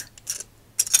appear.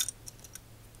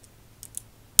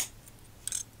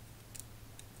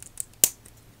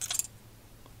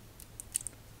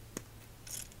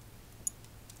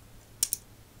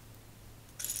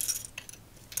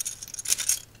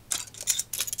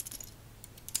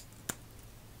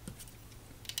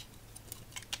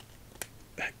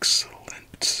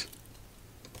 Excellent.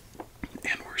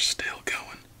 And we're still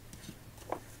going.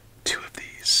 Two of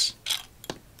these.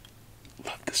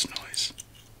 Love this noise.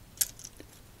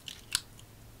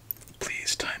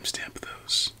 Please timestamp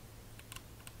those.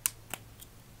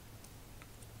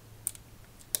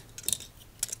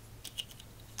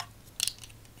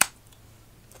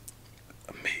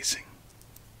 Amazing.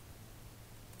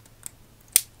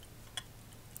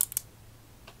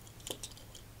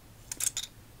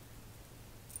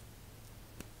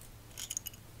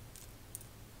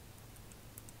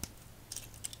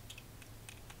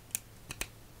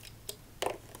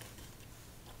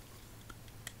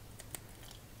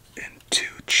 And two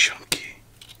chunky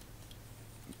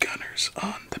gunners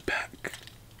on the back.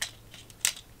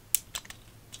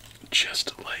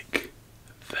 Just like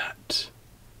that.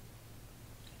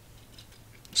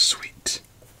 Sweet.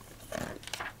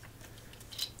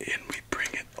 And we bring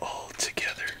it all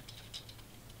together.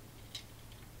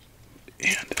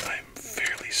 And I'm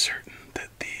fairly certain that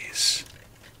these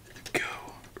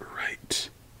go right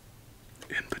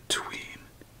in between.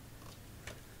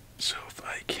 So if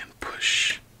I can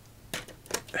push,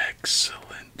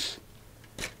 excellent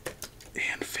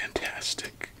and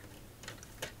fantastic.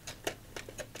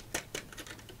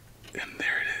 And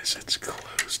there it is, it's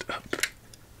closed up.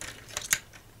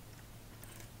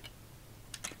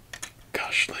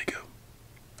 Gosh, Lego,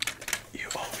 you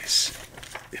always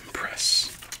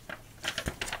impress.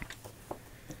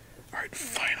 Alright,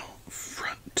 final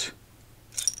front.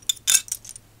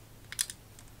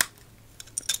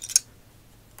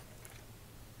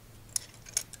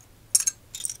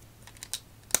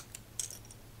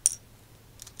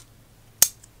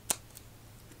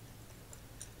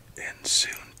 And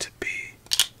soon to be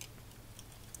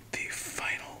the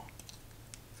final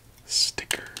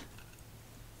sticker.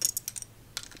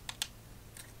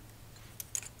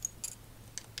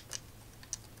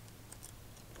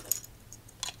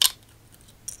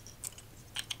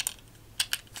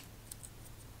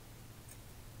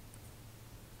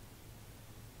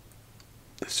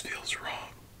 This feels wrong,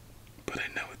 but I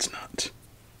know it's not.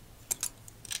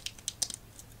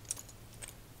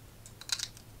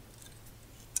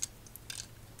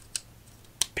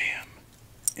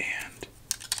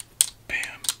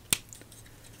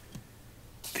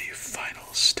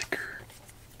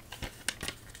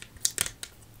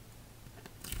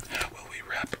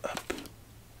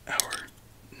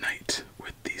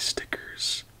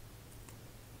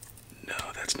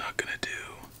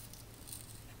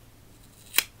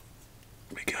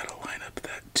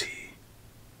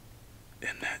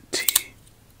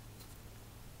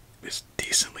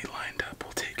 decently lined up.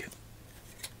 We'll take it.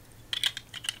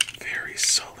 Very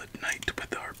solid night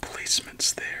with our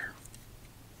placements there.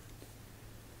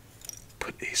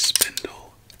 Put a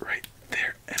spindle right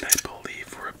there, and I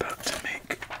believe we're about to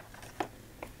make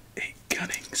a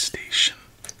gunning station.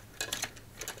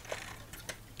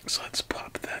 So let's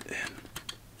pop that in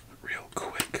real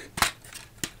quick.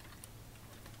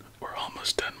 We're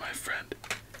almost done, my friend.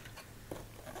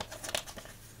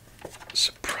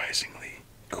 Surprisingly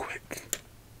quick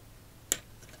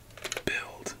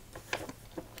build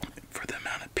for the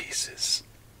amount of pieces,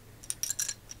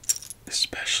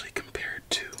 especially compared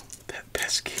to that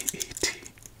pesky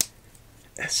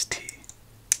ST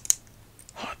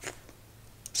hot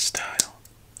style.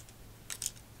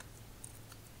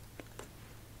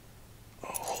 Oh,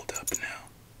 hold up now.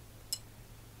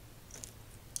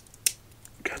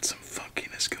 Got some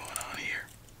funkiness going on here,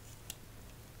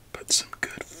 but some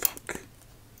good funk.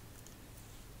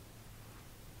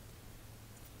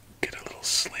 Get a little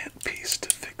slant piece to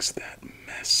fix that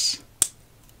mess.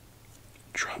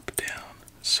 Drop down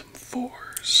some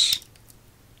fours.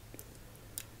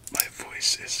 My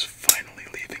voice is finally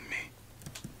leaving me.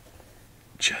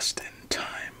 Just in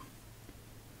time.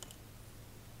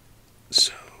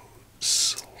 So,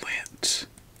 slant.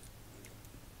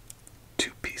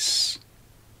 Two-piece.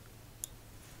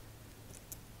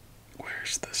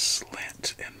 Where's the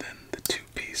slant and then the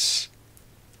two-piece?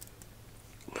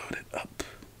 Load it up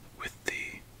with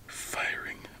the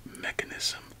firing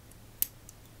mechanism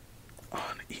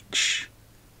on each.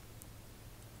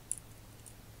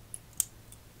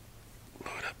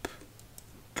 Load up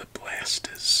the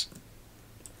blasters.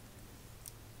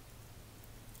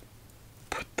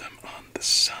 Put them on the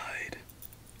side.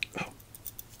 Oh,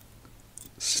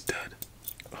 stud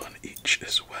on each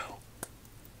as well.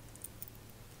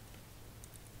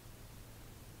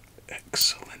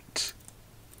 Excellent.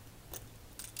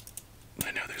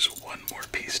 I know there's one more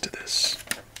piece to this.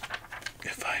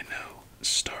 If I know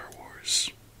Star Wars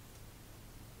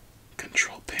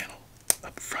control panel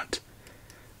up front,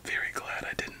 very glad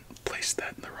I didn't place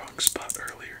that in the wrong spot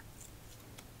earlier.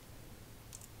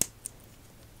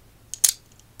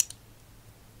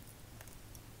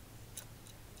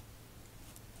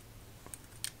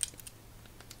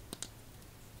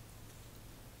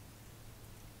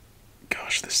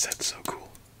 Gosh, this set's so cool.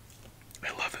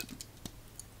 I love it.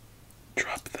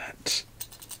 Drop that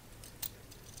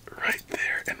right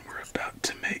there, and we're about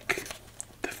to make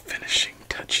the finishing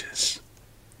touches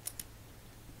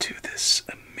to this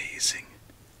amazing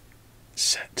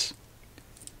set.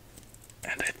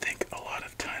 And I think a lot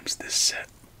of times this set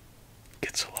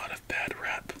gets a lot of bad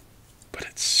rap, but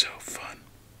it's so fun,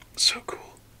 so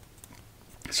cool.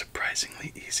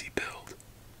 Surprisingly easy build.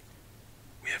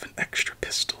 We have an extra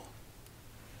pistol.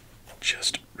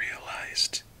 Just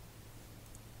realized.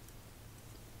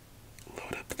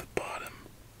 Load up the bottom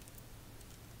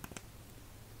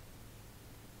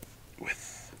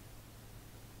with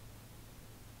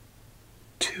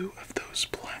two of those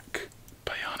black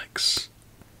bionics.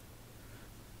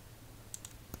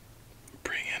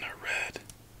 Bring in a red,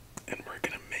 and we're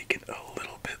gonna make it a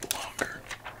little bit longer.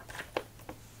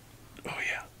 Oh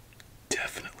yeah,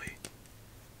 definitely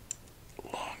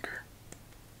longer.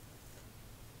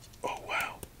 Oh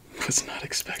wow, was not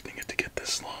expecting it to get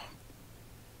this long.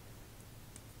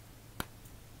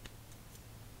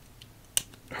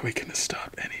 Are we gonna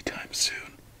stop anytime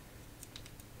soon?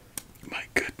 My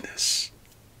goodness.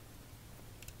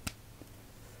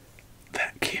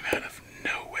 That came out of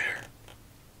nowhere,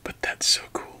 but that's so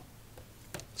cool.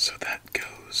 So that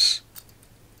goes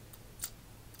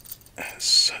as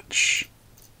such.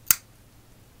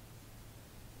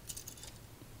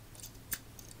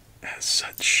 As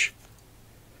such.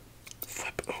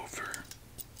 Flip over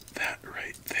that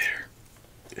right there,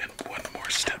 and one more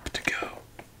step to go.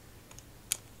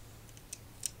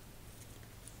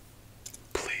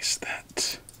 Place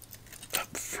that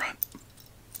up front,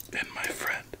 and my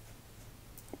friend,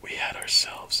 we had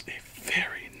ourselves a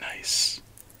very nice,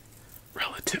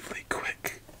 relatively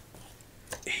quick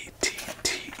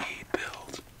ATTE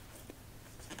build.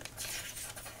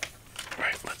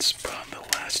 Alright, let's put on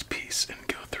the last piece and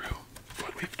go through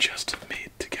what we've just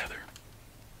made together.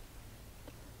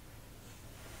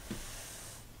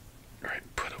 Alright,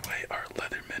 put away our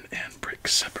Leatherman and brick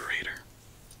separator.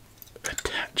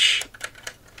 Attach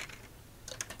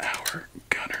our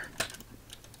gunner.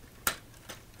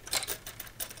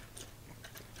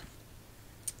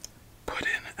 Put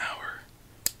in our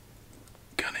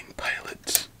gunning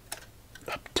pilot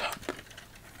up top.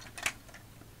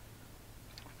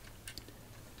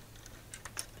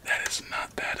 That is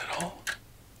not bad at all.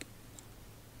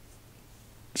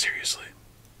 Seriously,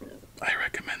 I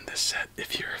recommend this set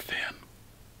if you're a fan.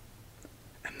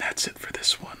 And that's it for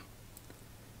this one.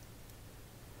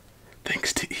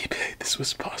 Thanks to eBay, this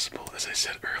was possible, as I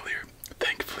said earlier.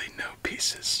 Thankfully, no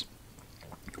pieces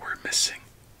were missing.